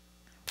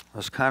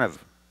kind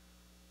of,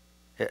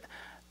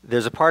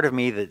 there's a part of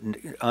me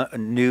that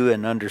knew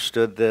and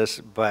understood this,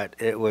 but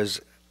it was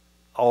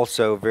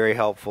also very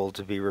helpful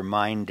to be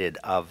reminded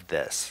of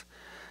this.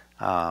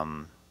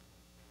 And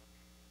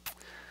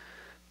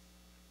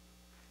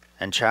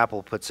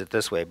Chappell puts it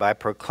this way: by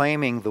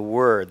proclaiming the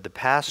word, the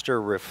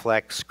pastor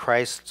reflects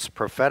Christ's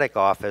prophetic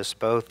office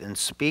both in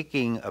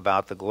speaking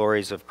about the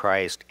glories of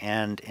Christ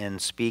and in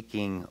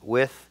speaking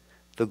with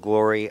the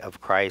glory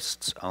of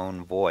Christ's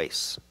own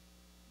voice.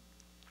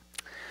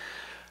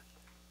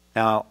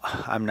 Now,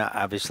 I'm not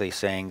obviously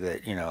saying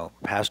that,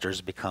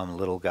 pastors become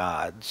little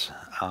gods.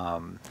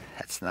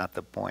 That's not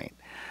the point.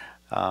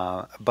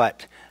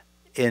 But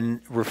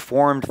in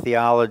Reformed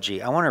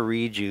theology, I want to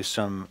read you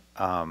some...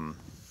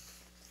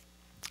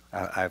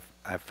 I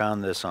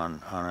found this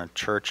on a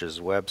church's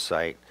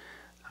website.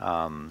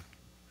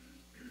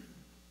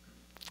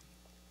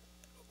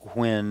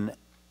 When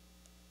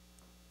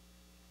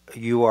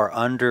you are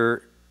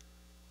under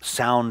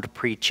sound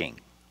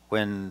preaching,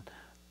 when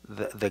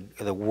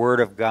the Word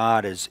of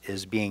God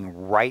is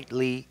being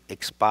rightly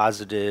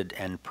exposited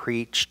and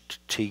preached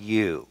to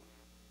you,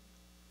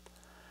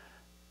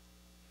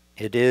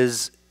 it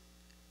is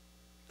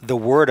the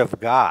Word of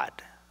God,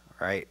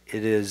 right?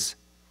 It is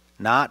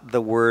not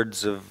the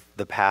words of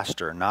the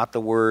pastor, not the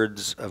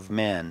words of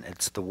men.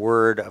 It's the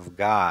Word of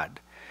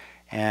God.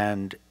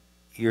 And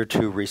you're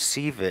to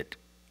receive it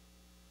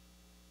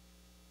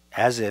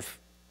as if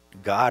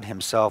God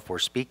himself were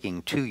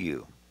speaking to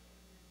you.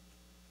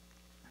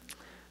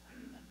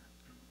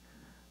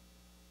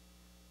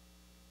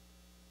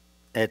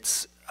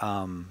 It's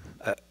a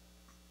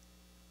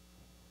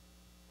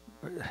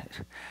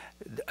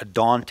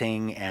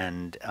daunting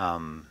and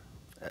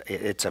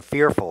it's a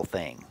fearful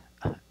thing,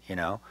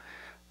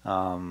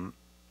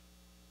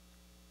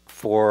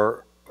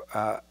 for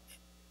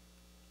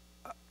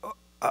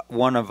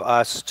one of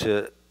us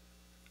to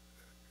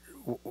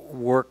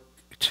work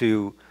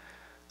to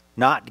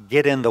not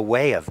get in the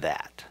way of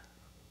that.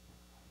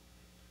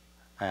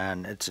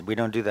 And we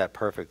don't do that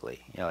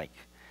perfectly.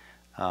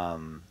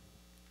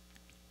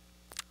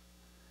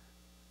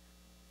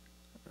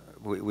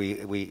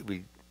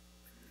 We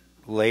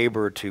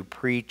labor to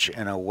preach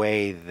in a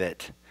way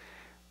that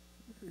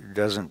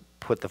doesn't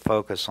put the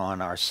focus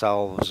on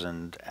ourselves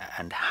and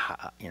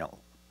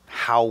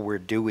how we're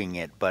doing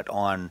it, but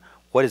on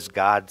what is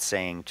God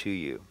saying to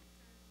you.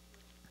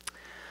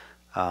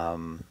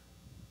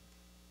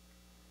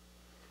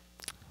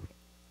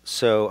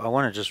 So I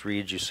want to just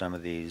read you some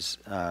of these,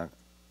 and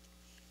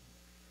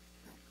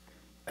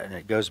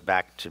it goes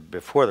back to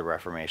before the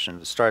Reformation.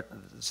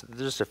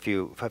 Just a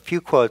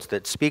few quotes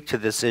that speak to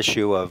this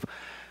issue of,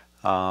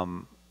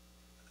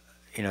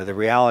 the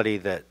reality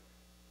that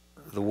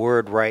the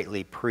word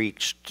rightly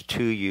preached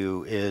to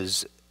you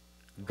is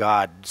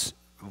God's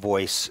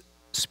voice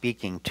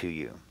speaking to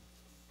you.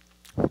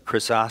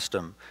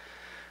 Chrysostom.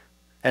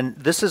 And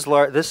this is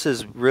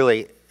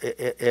really,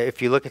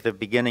 if you look at the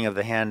beginning of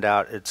the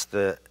handout, it's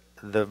the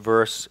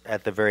verse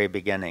at the very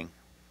beginning,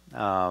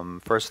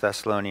 1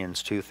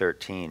 Thessalonians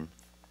 2:13.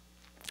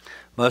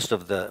 Most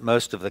of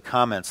the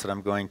comments that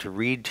I'm going to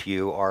read to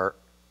you are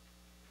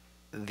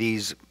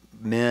these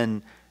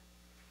men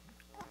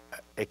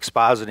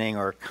expositing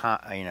or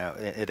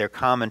their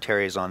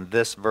commentaries on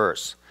this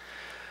verse,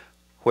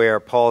 where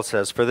Paul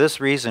says, "For this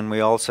reason we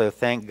also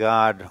thank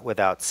God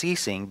without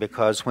ceasing,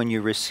 because when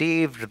you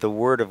received the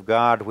word of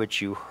God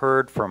which you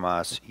heard from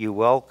us, you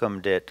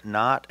welcomed it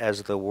not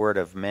as the word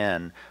of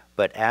men,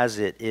 but as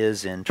it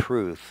is in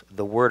truth,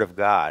 the Word of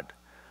God,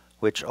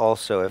 which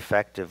also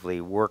effectively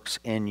works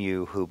in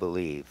you who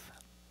believe.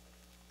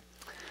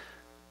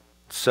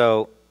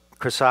 So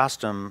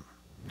Chrysostom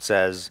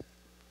says,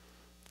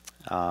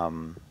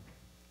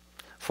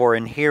 for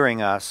in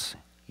hearing us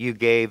you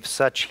gave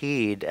such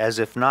heed as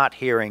if not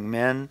hearing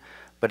men,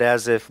 but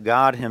as if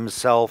God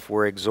himself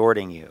were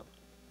exhorting you.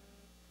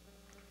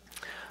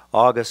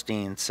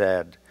 Augustine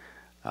said,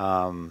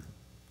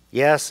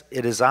 yes,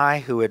 it is I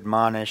who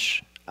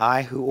admonish,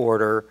 I who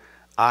order,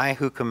 I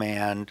who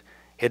command,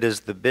 it is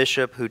the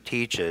bishop who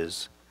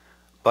teaches,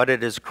 but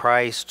it is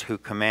Christ who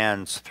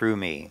commands through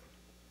me.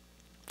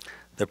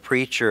 The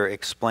preacher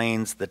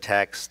explains the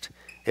text.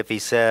 If he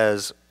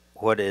says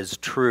what is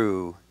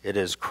true, it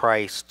is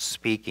Christ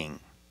speaking.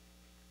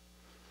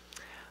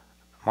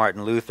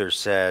 Martin Luther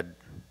said,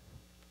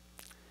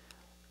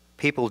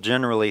 people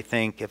generally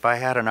think if I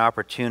had an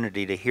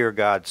opportunity to hear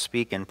God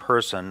speak in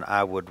person,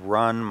 I would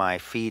run my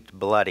feet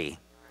bloody.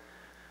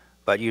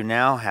 But you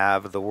now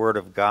have the Word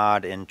of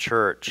God in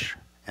church,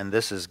 and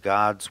this is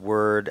God's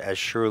Word as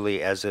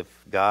surely as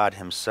if God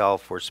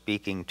himself were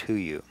speaking to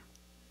you.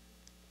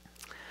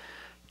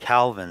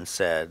 Calvin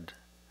said,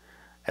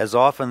 as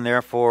often,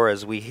 therefore,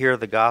 as we hear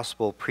the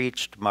gospel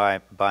preached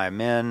by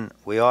men,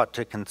 we ought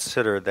to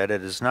consider that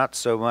it is not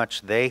so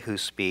much they who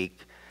speak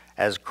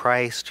as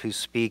Christ who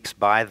speaks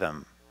by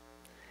them.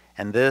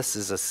 And this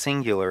is a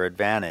singular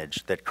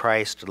advantage, that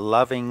Christ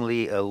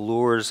lovingly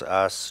allures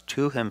us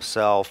to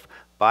himself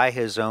by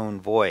his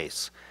own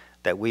voice,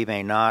 that we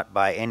may not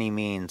by any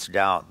means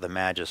doubt the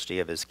majesty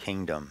of his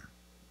kingdom.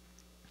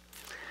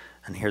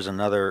 And here's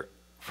another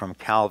from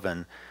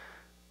Calvin,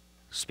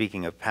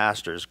 speaking of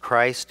pastors.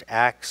 Christ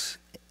acts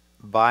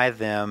by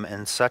them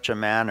in such a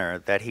manner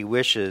that he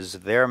wishes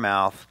their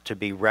mouth to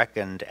be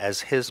reckoned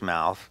as his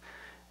mouth,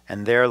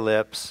 and their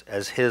lips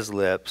as his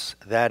lips,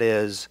 that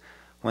is,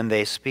 when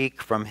they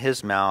speak from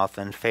his mouth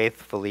and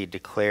faithfully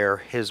declare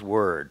his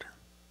word.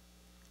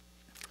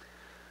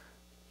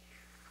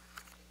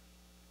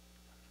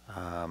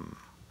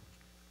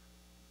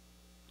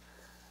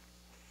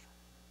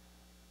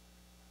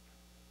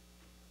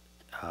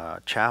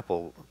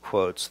 Chappell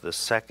quotes the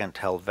Second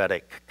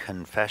Helvetic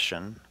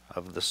Confession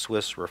of the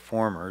Swiss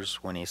Reformers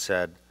when he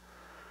said,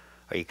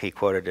 or he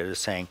quoted it as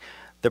saying,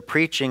 the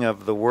preaching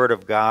of the Word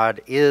of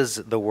God is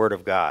the Word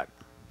of God.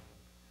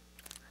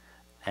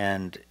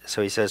 And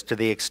so he says, to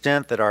the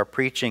extent that our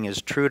preaching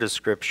is true to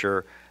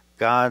Scripture,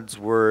 God's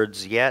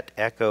words yet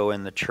echo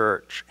in the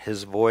church.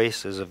 His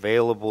voice is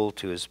available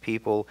to his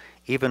people,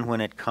 even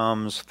when it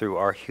comes through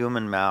our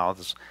human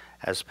mouths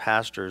as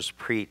pastors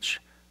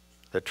preach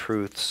the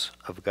truths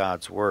of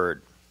God's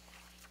Word.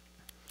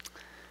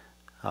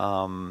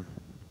 The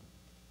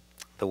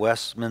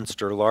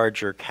Westminster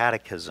Larger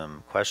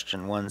Catechism,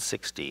 question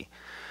 160.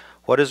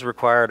 What is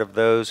required of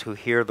those who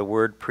hear the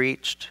Word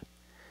preached?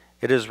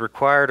 It is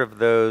required of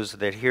those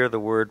that hear the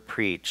Word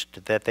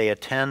preached that they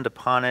attend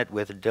upon it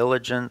with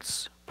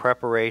diligence,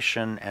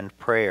 preparation, and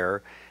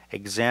prayer,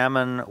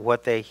 examine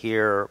what they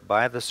hear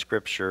by the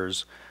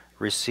Scriptures,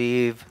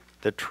 receive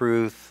the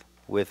truth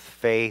with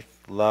faith,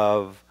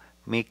 love,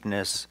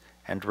 meekness,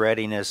 and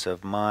readiness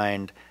of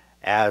mind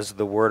as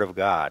the Word of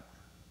God.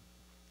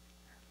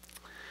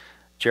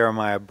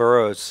 Jeremiah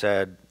Burroughs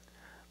said,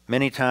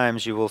 many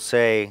times you will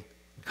say,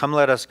 come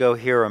let us go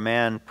hear a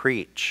man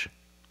preach.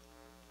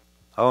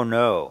 Oh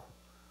no,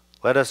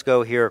 let us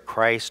go hear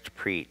Christ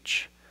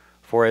preach.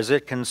 For as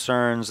it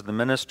concerns the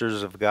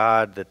ministers of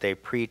God that they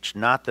preach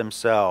not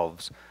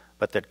themselves,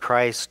 but that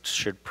Christ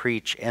should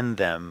preach in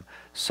them,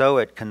 so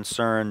it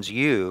concerns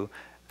you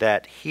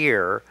that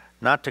hear,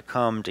 not to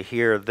come to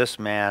hear this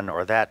man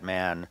or that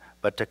man,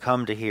 but to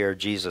come to hear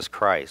Jesus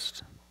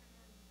Christ.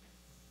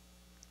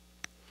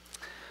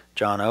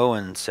 John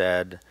Owen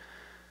said,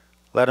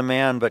 let a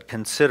man but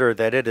consider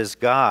that it is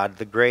God,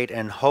 the great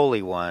and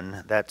holy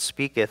one, that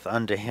speaketh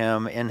unto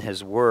him in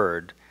his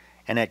word,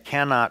 and it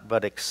cannot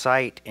but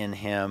excite in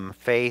him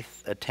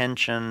faith,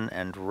 attention,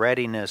 and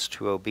readiness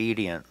to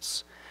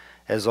obedience,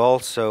 as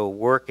also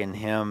work in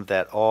him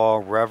that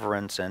awe,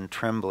 reverence, and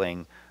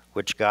trembling,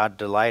 which God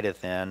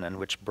delighteth in, and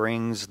which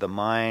brings the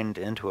mind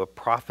into a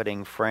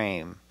profiting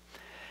frame.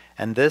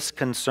 And this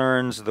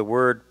concerns the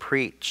word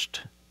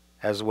preached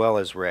as well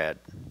as read.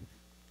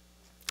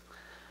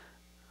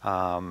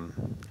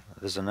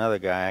 There's another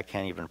guy, I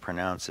can't even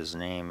pronounce his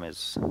name,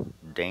 is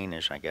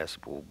Danish, I guess,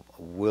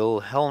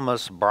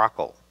 Wilhelmus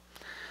Brockel.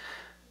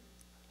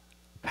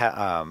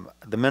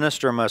 The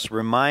minister must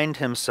remind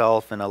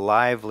himself in a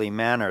lively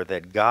manner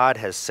that God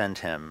has sent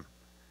him,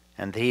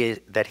 and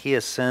that he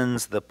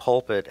ascends the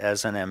pulpit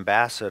as an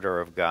ambassador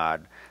of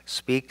God,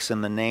 speaks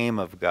in the name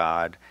of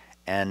God,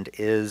 and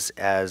is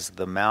as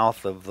the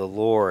mouth of the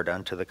Lord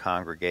unto the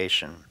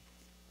congregation.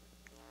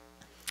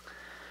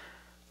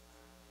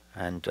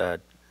 And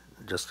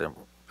just a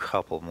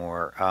couple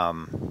more.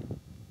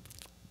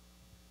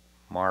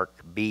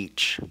 Mark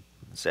Beach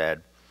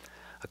said,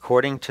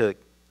 according to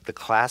the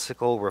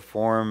classical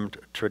Reformed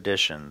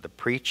tradition, the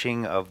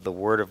preaching of the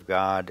Word of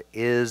God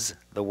is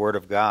the Word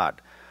of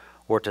God,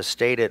 or to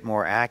state it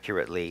more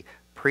accurately,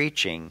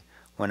 preaching,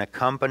 when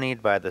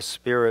accompanied by the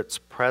Spirit's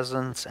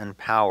presence and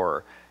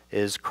power,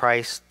 is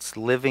Christ's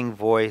living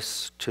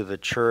voice to the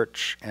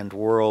church and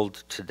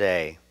world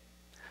today.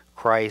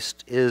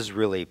 Christ is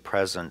really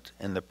present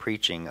in the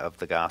preaching of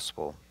the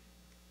gospel.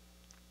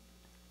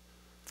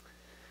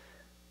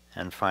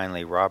 And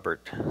finally,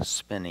 Robert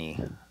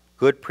Spinney.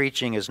 Good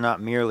preaching is not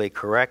merely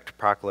correct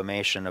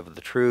proclamation of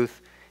the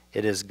truth,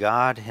 it is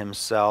God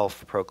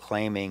himself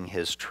proclaiming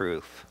his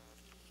truth.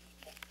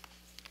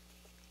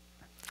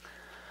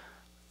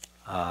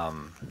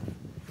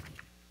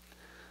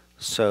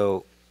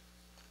 So,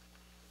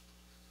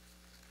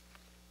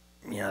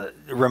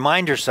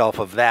 remind yourself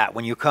of that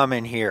when you come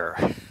in here.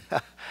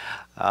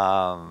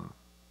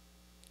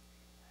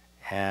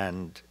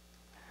 And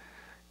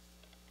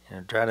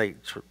try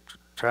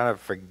to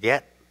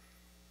forget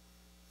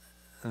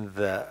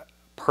the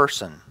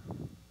person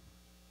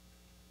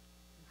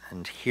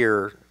and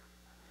hear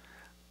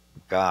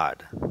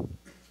God.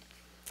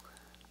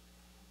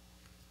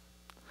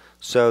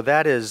 So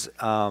that is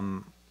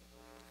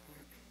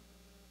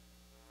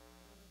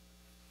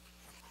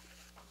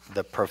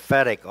the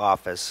prophetic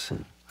office.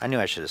 I knew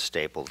I should have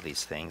stapled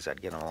these things.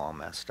 I'd get them all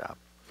messed up.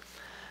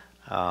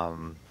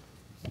 The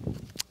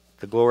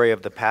glory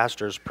of the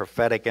pastor's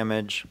prophetic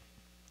image.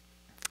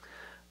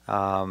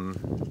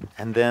 And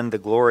then the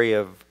glory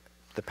of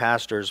the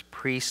pastor's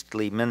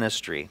priestly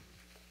ministry.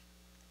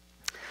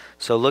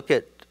 So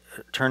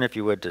turn if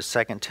you would to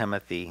 2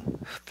 Timothy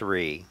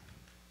 3.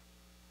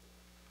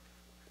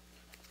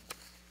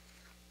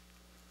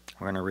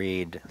 We're going to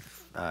read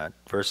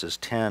verses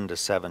 10 to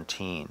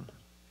 17.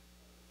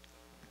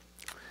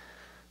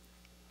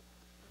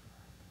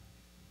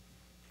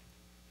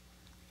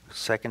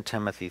 Second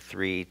Timothy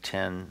 3,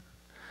 10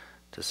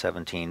 to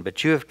 17.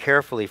 But you have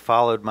carefully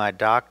followed my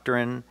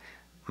doctrine,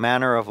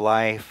 manner of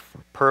life,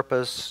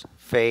 purpose,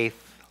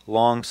 faith,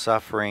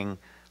 long-suffering,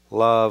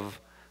 love,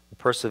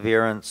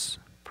 perseverance,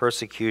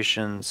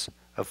 persecutions,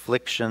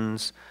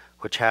 afflictions,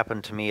 which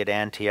happened to me at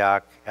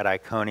Antioch, at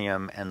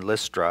Iconium, and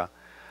Lystra,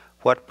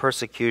 what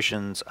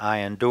persecutions I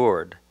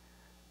endured,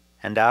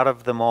 and out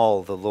of them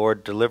all the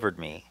Lord delivered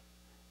me.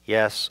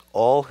 Yes,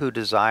 all who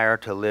desire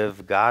to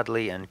live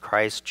godly in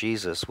Christ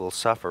Jesus will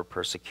suffer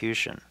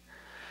persecution.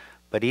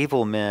 But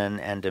evil men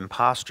and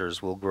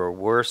impostors will grow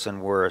worse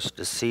and worse,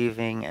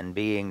 deceiving and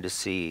being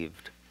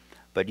deceived.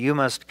 But you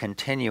must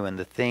continue in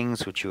the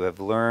things which you have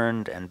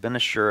learned and been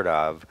assured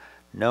of,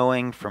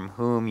 knowing from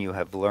whom you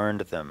have learned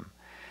them,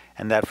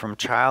 and that from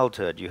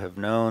childhood you have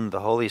known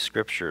the Holy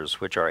Scriptures,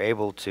 which are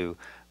able to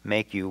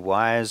make you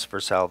wise for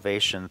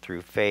salvation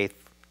through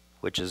faith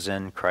which is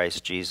in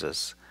Christ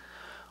Jesus.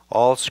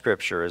 All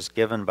Scripture is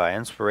given by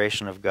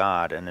inspiration of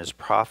God and is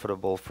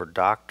profitable for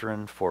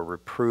doctrine, for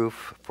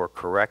reproof, for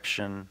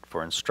correction,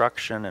 for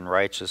instruction in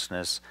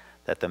righteousness,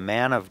 that the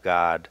man of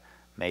God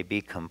may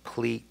be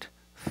complete,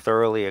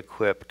 thoroughly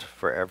equipped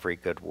for every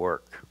good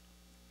work.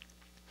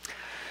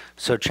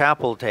 So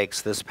Chappell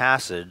takes this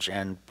passage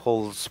and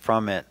pulls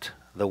from it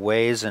the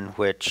ways in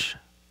which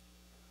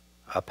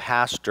a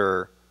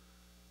pastor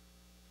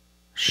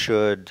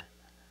should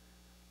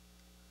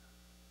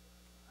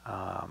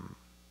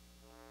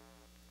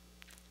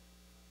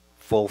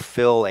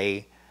fulfill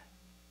a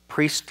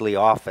priestly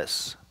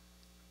office.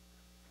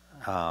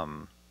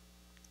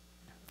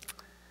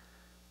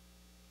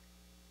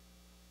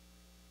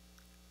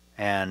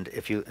 And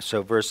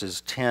so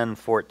verses 10,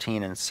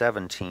 14, and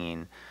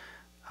 17,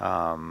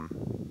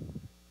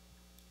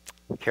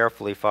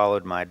 carefully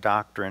followed my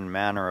doctrine,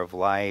 manner of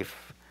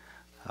life.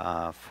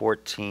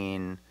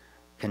 14,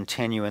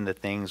 continue in the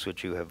things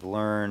which you have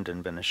learned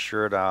and been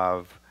assured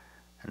of.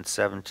 And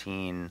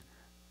 17,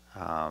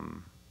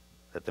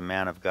 that the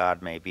man of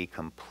God may be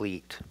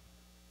complete.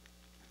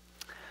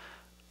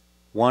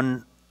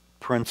 One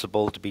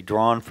principle to be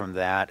drawn from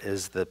that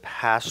is the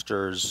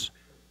pastor's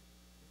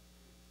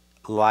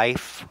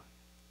life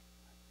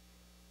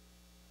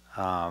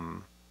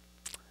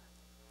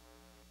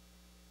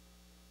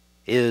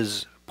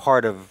is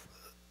part of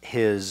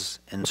his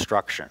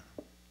instruction.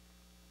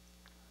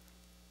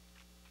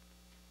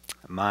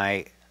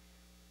 My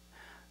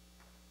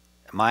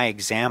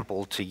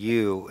example to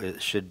you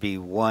should be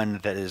one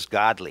that is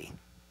godly.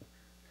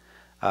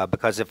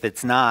 Because if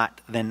it's not,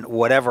 then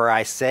whatever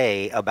I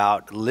say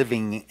about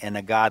living in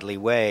a godly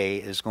way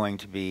is going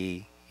to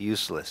be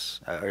useless.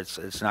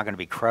 It's not going to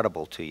be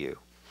credible to you.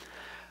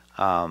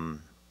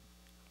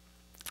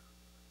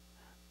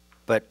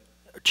 But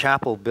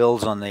Chappell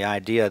builds on the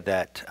idea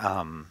that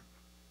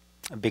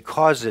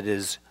because it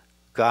is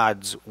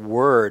God's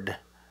word,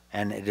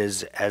 and it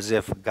is as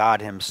if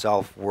God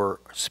himself were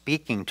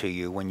speaking to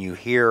you when you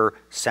hear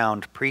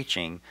sound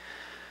preaching,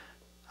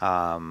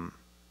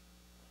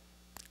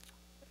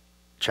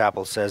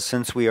 Chappell says,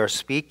 since we are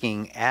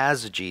speaking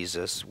as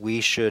Jesus, we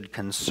should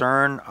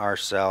concern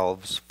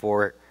ourselves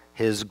for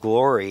his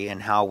glory in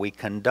how we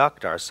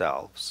conduct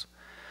ourselves.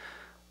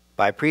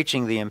 By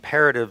preaching the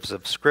imperatives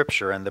of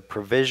Scripture and the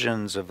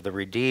provisions of the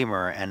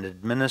Redeemer and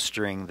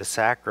administering the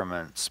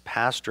sacraments,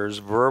 pastors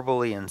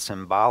verbally and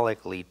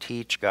symbolically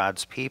teach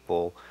God's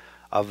people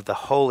of the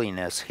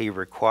holiness He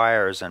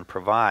requires and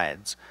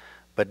provides,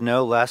 but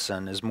no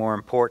lesson is more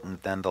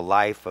important than the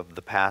life of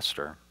the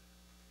pastor.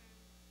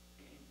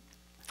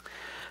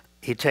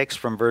 He takes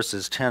from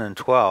verses 10 and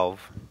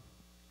 12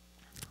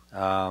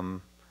 the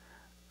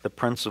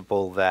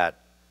principle that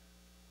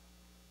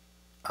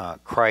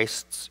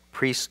Christ's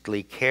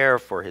priestly care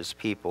for his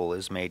people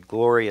is made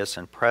glorious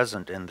and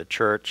present in the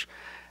church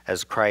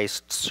as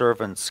Christ's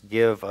servants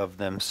give of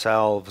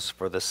themselves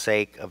for the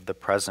sake of the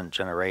present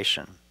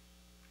generation.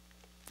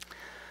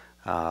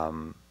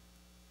 And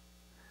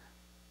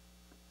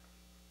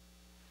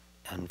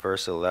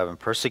verse 11,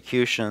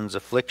 persecutions,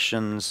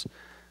 afflictions,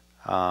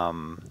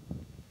 and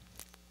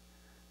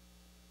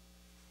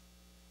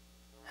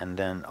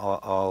then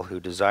all who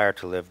desire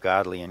to live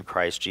godly in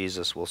Christ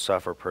Jesus will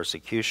suffer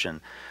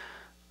persecution.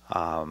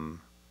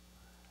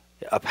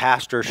 A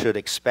pastor should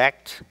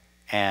expect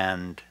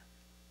and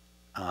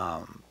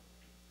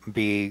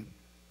be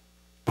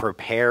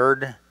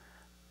prepared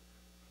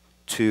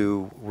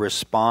to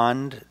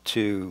respond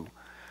to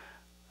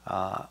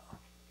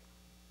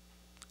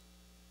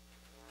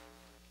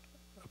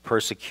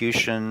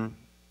persecution,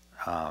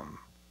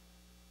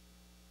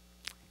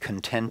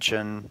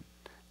 contention,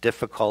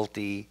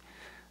 difficulty,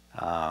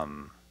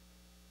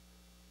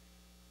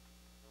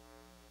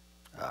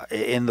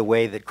 in the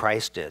way that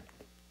Christ did,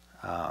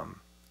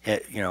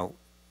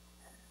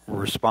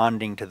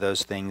 responding to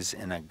those things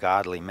in a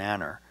godly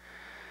manner,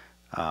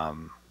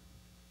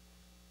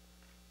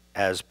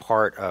 as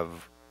part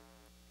of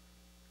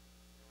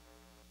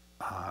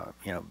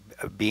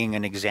being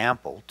an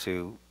example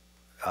to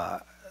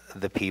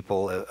the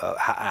people.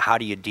 How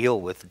do you deal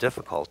with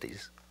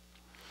difficulties?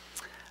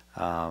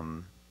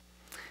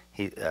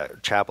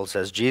 Chappell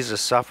says,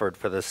 Jesus suffered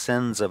for the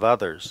sins of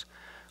others.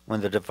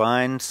 When the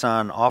divine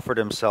Son offered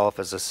himself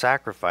as a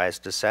sacrifice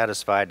to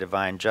satisfy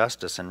divine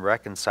justice and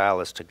reconcile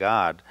us to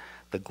God,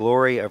 the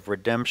glory of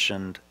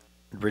redemption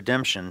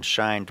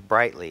shined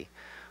brightly.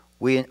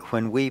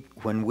 When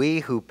we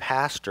who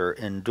pastor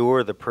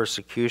endure the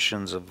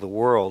persecutions of the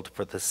world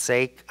for the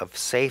sake of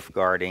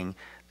safeguarding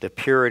the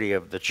purity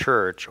of the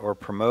church or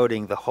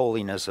promoting the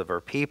holiness of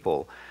our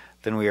people,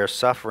 then we are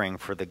suffering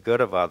for the good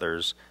of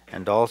others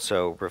and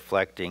also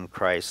reflecting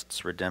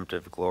Christ's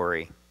redemptive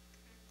glory.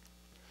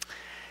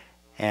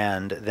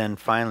 And then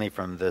finally,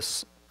 from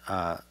this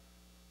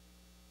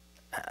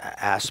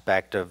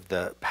aspect of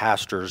the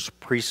pastor's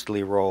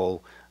priestly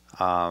role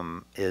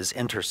is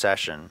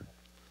intercession.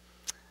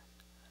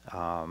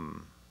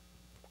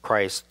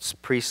 Christ's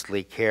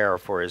priestly care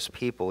for his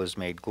people is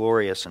made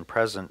glorious and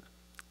present.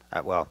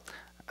 I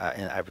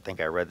think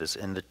I read this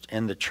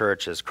in the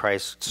church as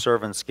Christ's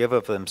servants give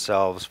of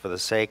themselves for the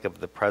sake of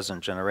the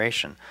present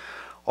generation.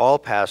 All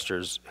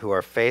pastors who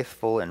are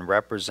faithful in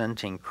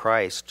representing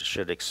Christ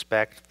should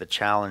expect the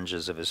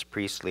challenges of his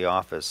priestly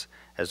office.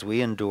 As we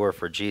endure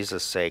for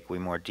Jesus' sake, we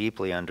more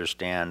deeply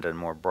understand and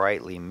more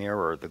brightly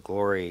mirror the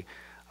glory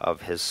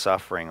of his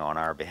suffering on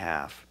our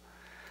behalf.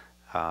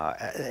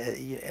 That's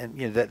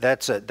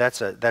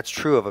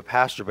true of a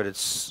pastor, but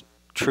it's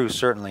true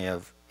certainly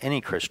of any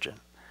Christian.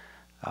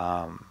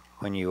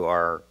 When you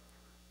are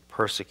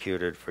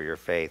persecuted for your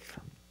faith.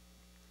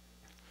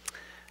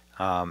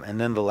 And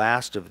then the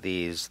last of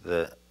these,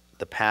 the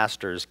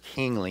pastor's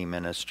kingly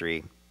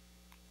ministry.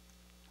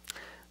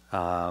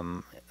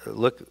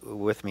 Look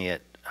with me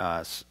at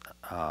let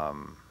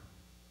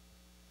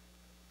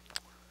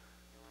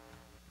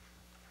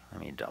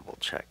me double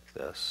check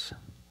this.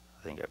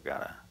 I think I've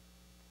got a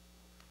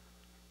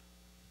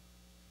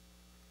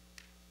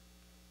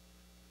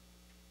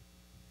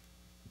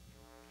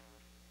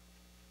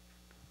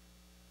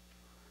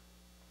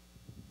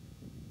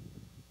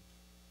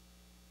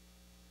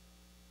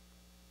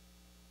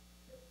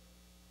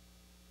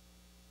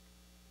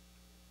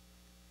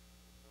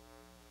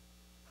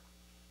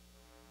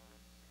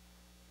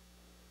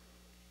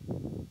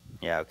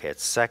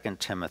it's 2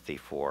 Timothy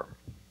 4,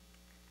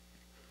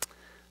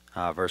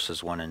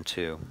 verses 1 and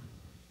 2.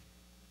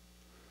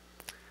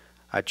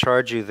 I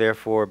charge you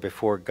therefore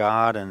before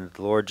God and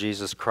the Lord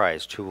Jesus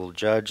Christ, who will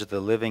judge the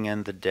living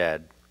and the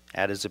dead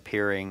at his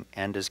appearing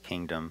and his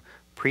kingdom,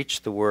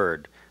 preach the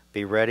word,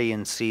 be ready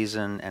in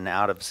season and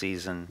out of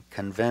season,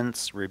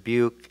 convince,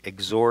 rebuke,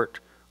 exhort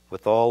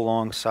with all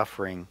long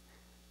suffering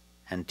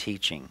and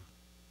teaching.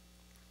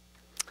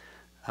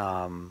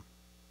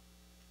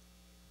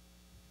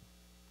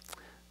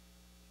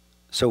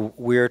 So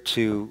we're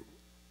to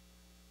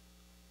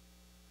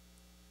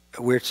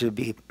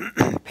be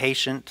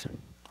patient,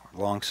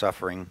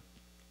 long-suffering,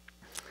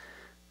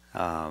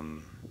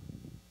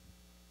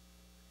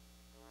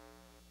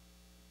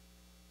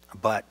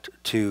 but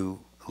to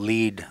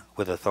lead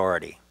with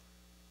authority.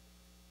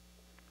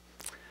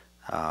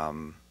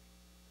 The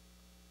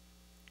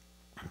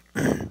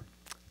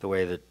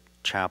way that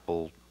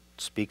Chappell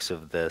speaks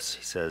of this,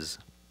 he says,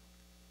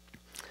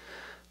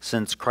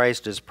 since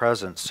Christ is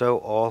present, so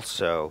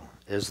also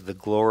is the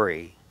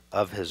glory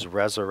of his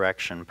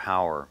resurrection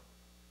power.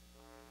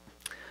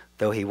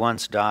 Though he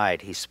once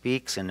died, he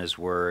speaks in his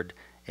word,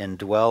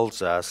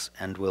 indwells us,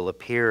 and will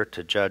appear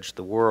to judge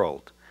the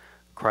world.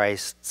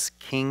 Christ's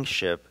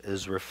kingship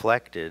is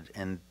reflected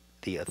in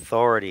the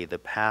authority the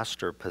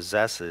pastor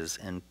possesses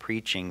in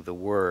preaching the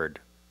word.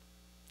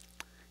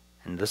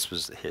 And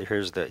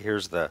here's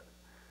the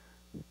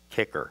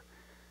kicker.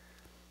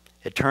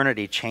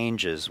 Eternity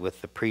changes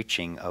with the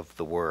preaching of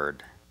the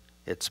word.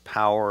 Its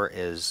power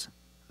is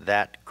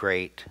that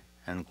great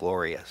and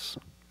glorious.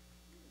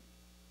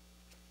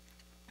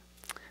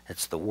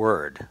 It's the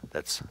word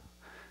that's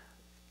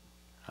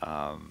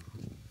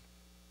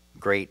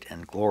great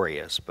and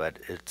glorious, but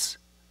it's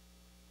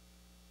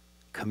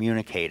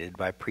communicated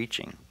by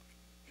preaching.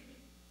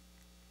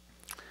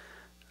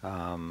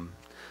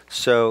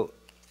 So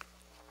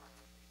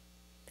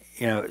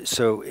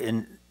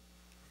in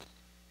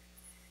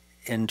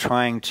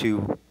trying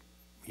to,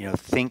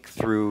 think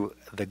through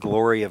the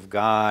glory of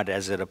God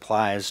as it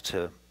applies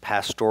to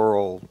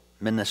pastoral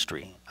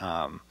ministry,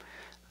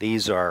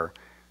 these are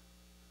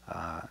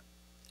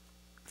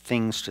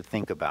things to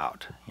think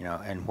about.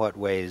 In what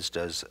ways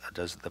does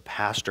the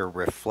pastor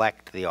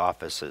reflect the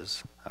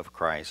offices of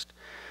Christ?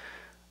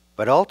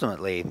 But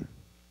ultimately,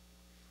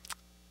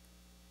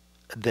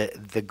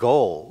 the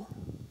goal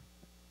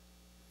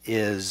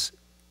is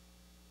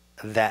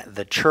that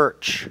the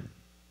church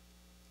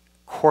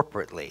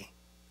corporately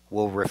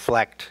will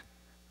reflect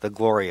the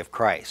glory of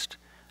Christ.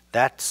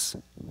 That's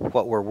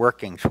what we're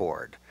working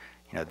toward.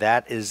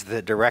 That is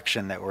the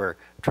direction that we're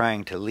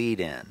trying to lead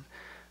in.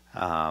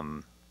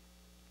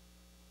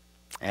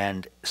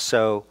 And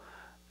so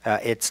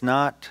it's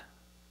not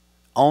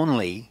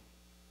only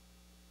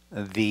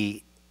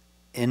the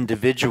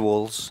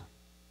individuals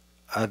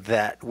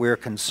that we're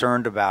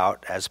concerned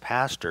about as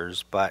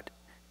pastors, but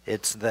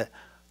it's the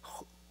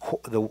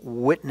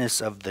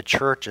witness of the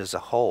church as a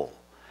whole.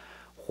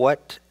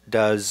 What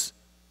is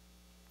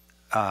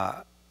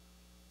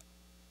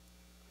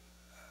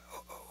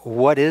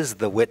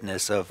the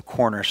witness of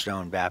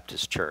Cornerstone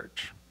Baptist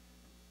Church?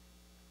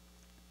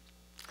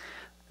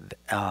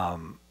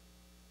 And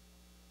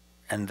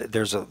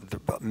there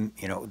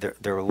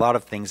are a lot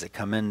of things that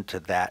come into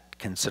that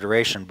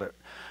consideration, but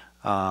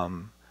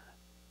one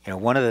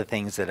of the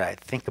things that I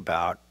think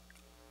about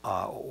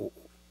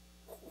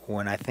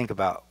when I think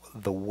about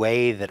the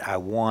way that I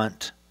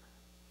want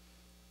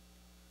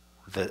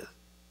the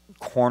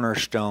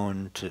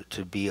Cornerstone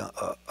to be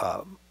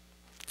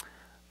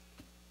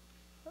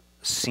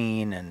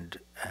seen, and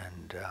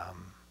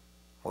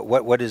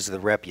what is the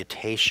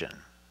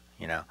reputation?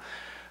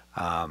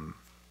 I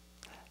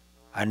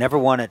never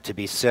want it to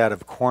be said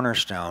of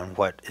Cornerstone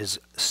what is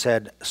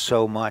said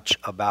so much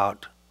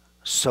about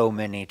so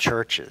many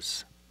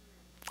churches,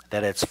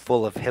 that it's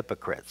full of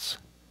hypocrites.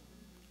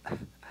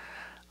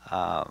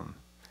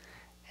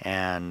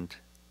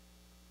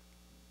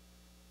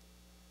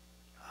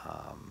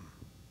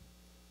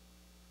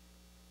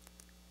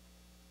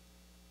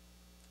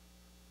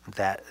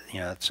 That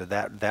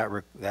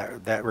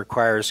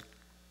requires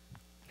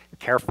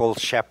careful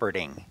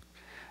shepherding,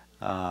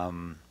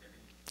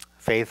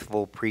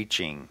 faithful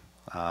preaching,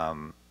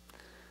 and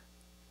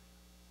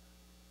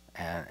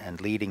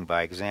leading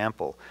by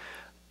example.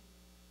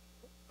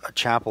 A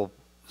chapel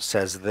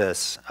says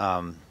this.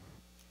 Let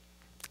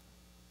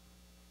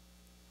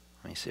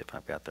me see if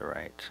I've got the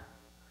right.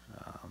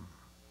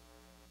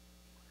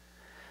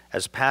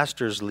 As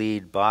pastors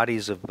lead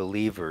bodies of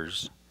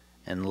believers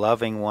in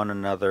loving one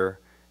another,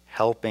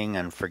 helping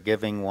and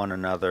forgiving one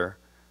another,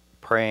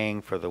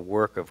 praying for the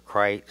work of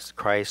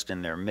Christ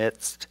in their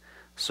midst,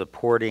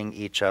 supporting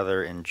each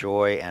other in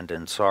joy and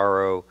in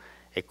sorrow,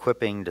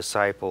 equipping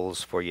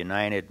disciples for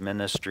united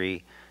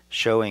ministry,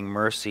 showing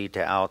mercy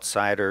to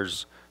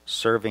outsiders,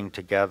 serving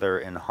together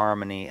in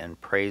harmony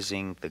and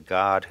praising the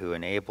God who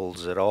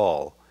enables it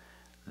all,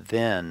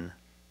 then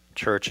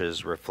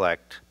churches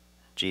reflect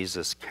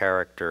Jesus'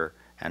 character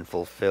and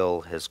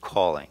fulfill his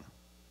calling.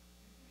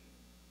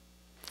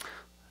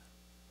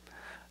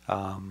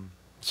 I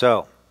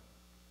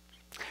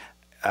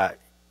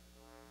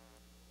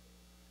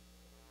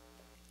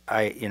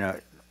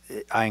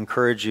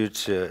encourage you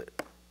to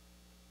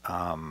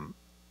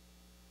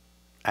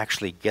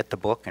actually get the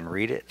book and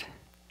read it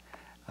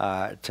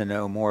to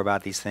know more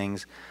about these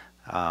things.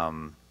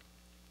 So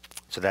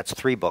that's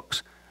 3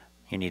 books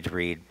you need to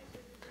read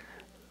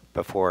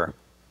before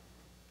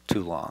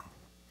too long.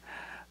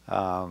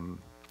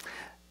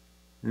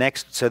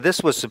 Next, so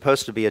this was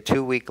supposed to be a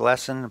 2-week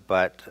lesson,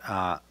 but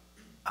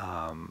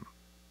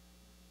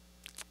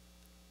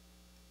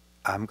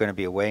I'm going to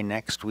be away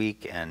next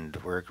week, and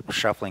we're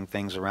shuffling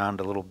things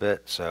around a little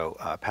bit. So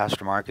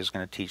Pastor Mark is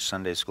going to teach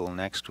Sunday school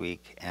next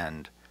week,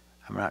 and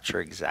I'm not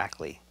sure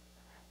exactly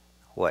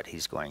what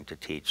he's going to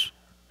teach.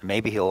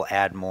 Maybe he'll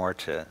add more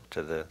to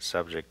the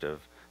subject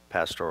of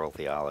pastoral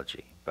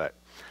theology. But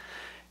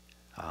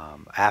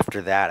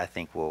after that, I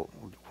think we'll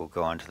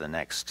go on to the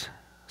next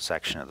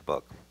section of the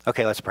book.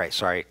 Okay, let's pray.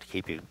 Sorry to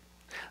keep you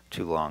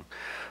too long.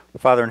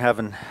 Father in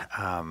heaven,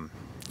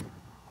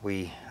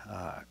 we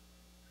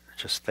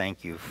just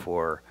thank you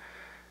for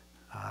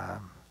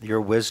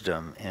your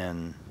wisdom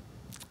in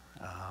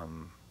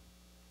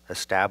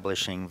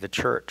establishing the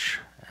church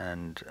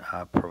and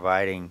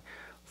providing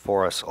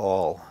for us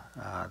all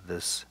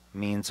this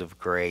means of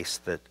grace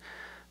that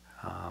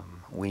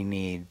we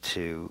need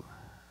to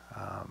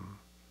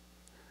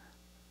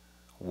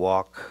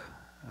walk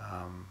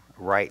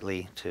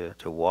rightly, to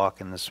walk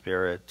in the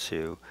Spirit,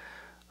 to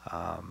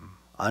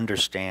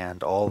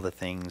understand all the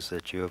things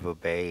that you have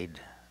obeyed,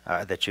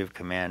 that you've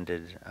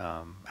commanded,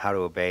 how to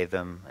obey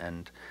them,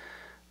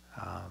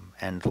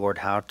 and Lord,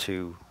 how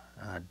to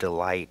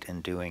delight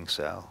in doing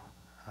so.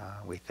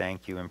 We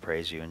thank you and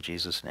praise you in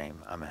Jesus'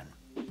 name. Amen.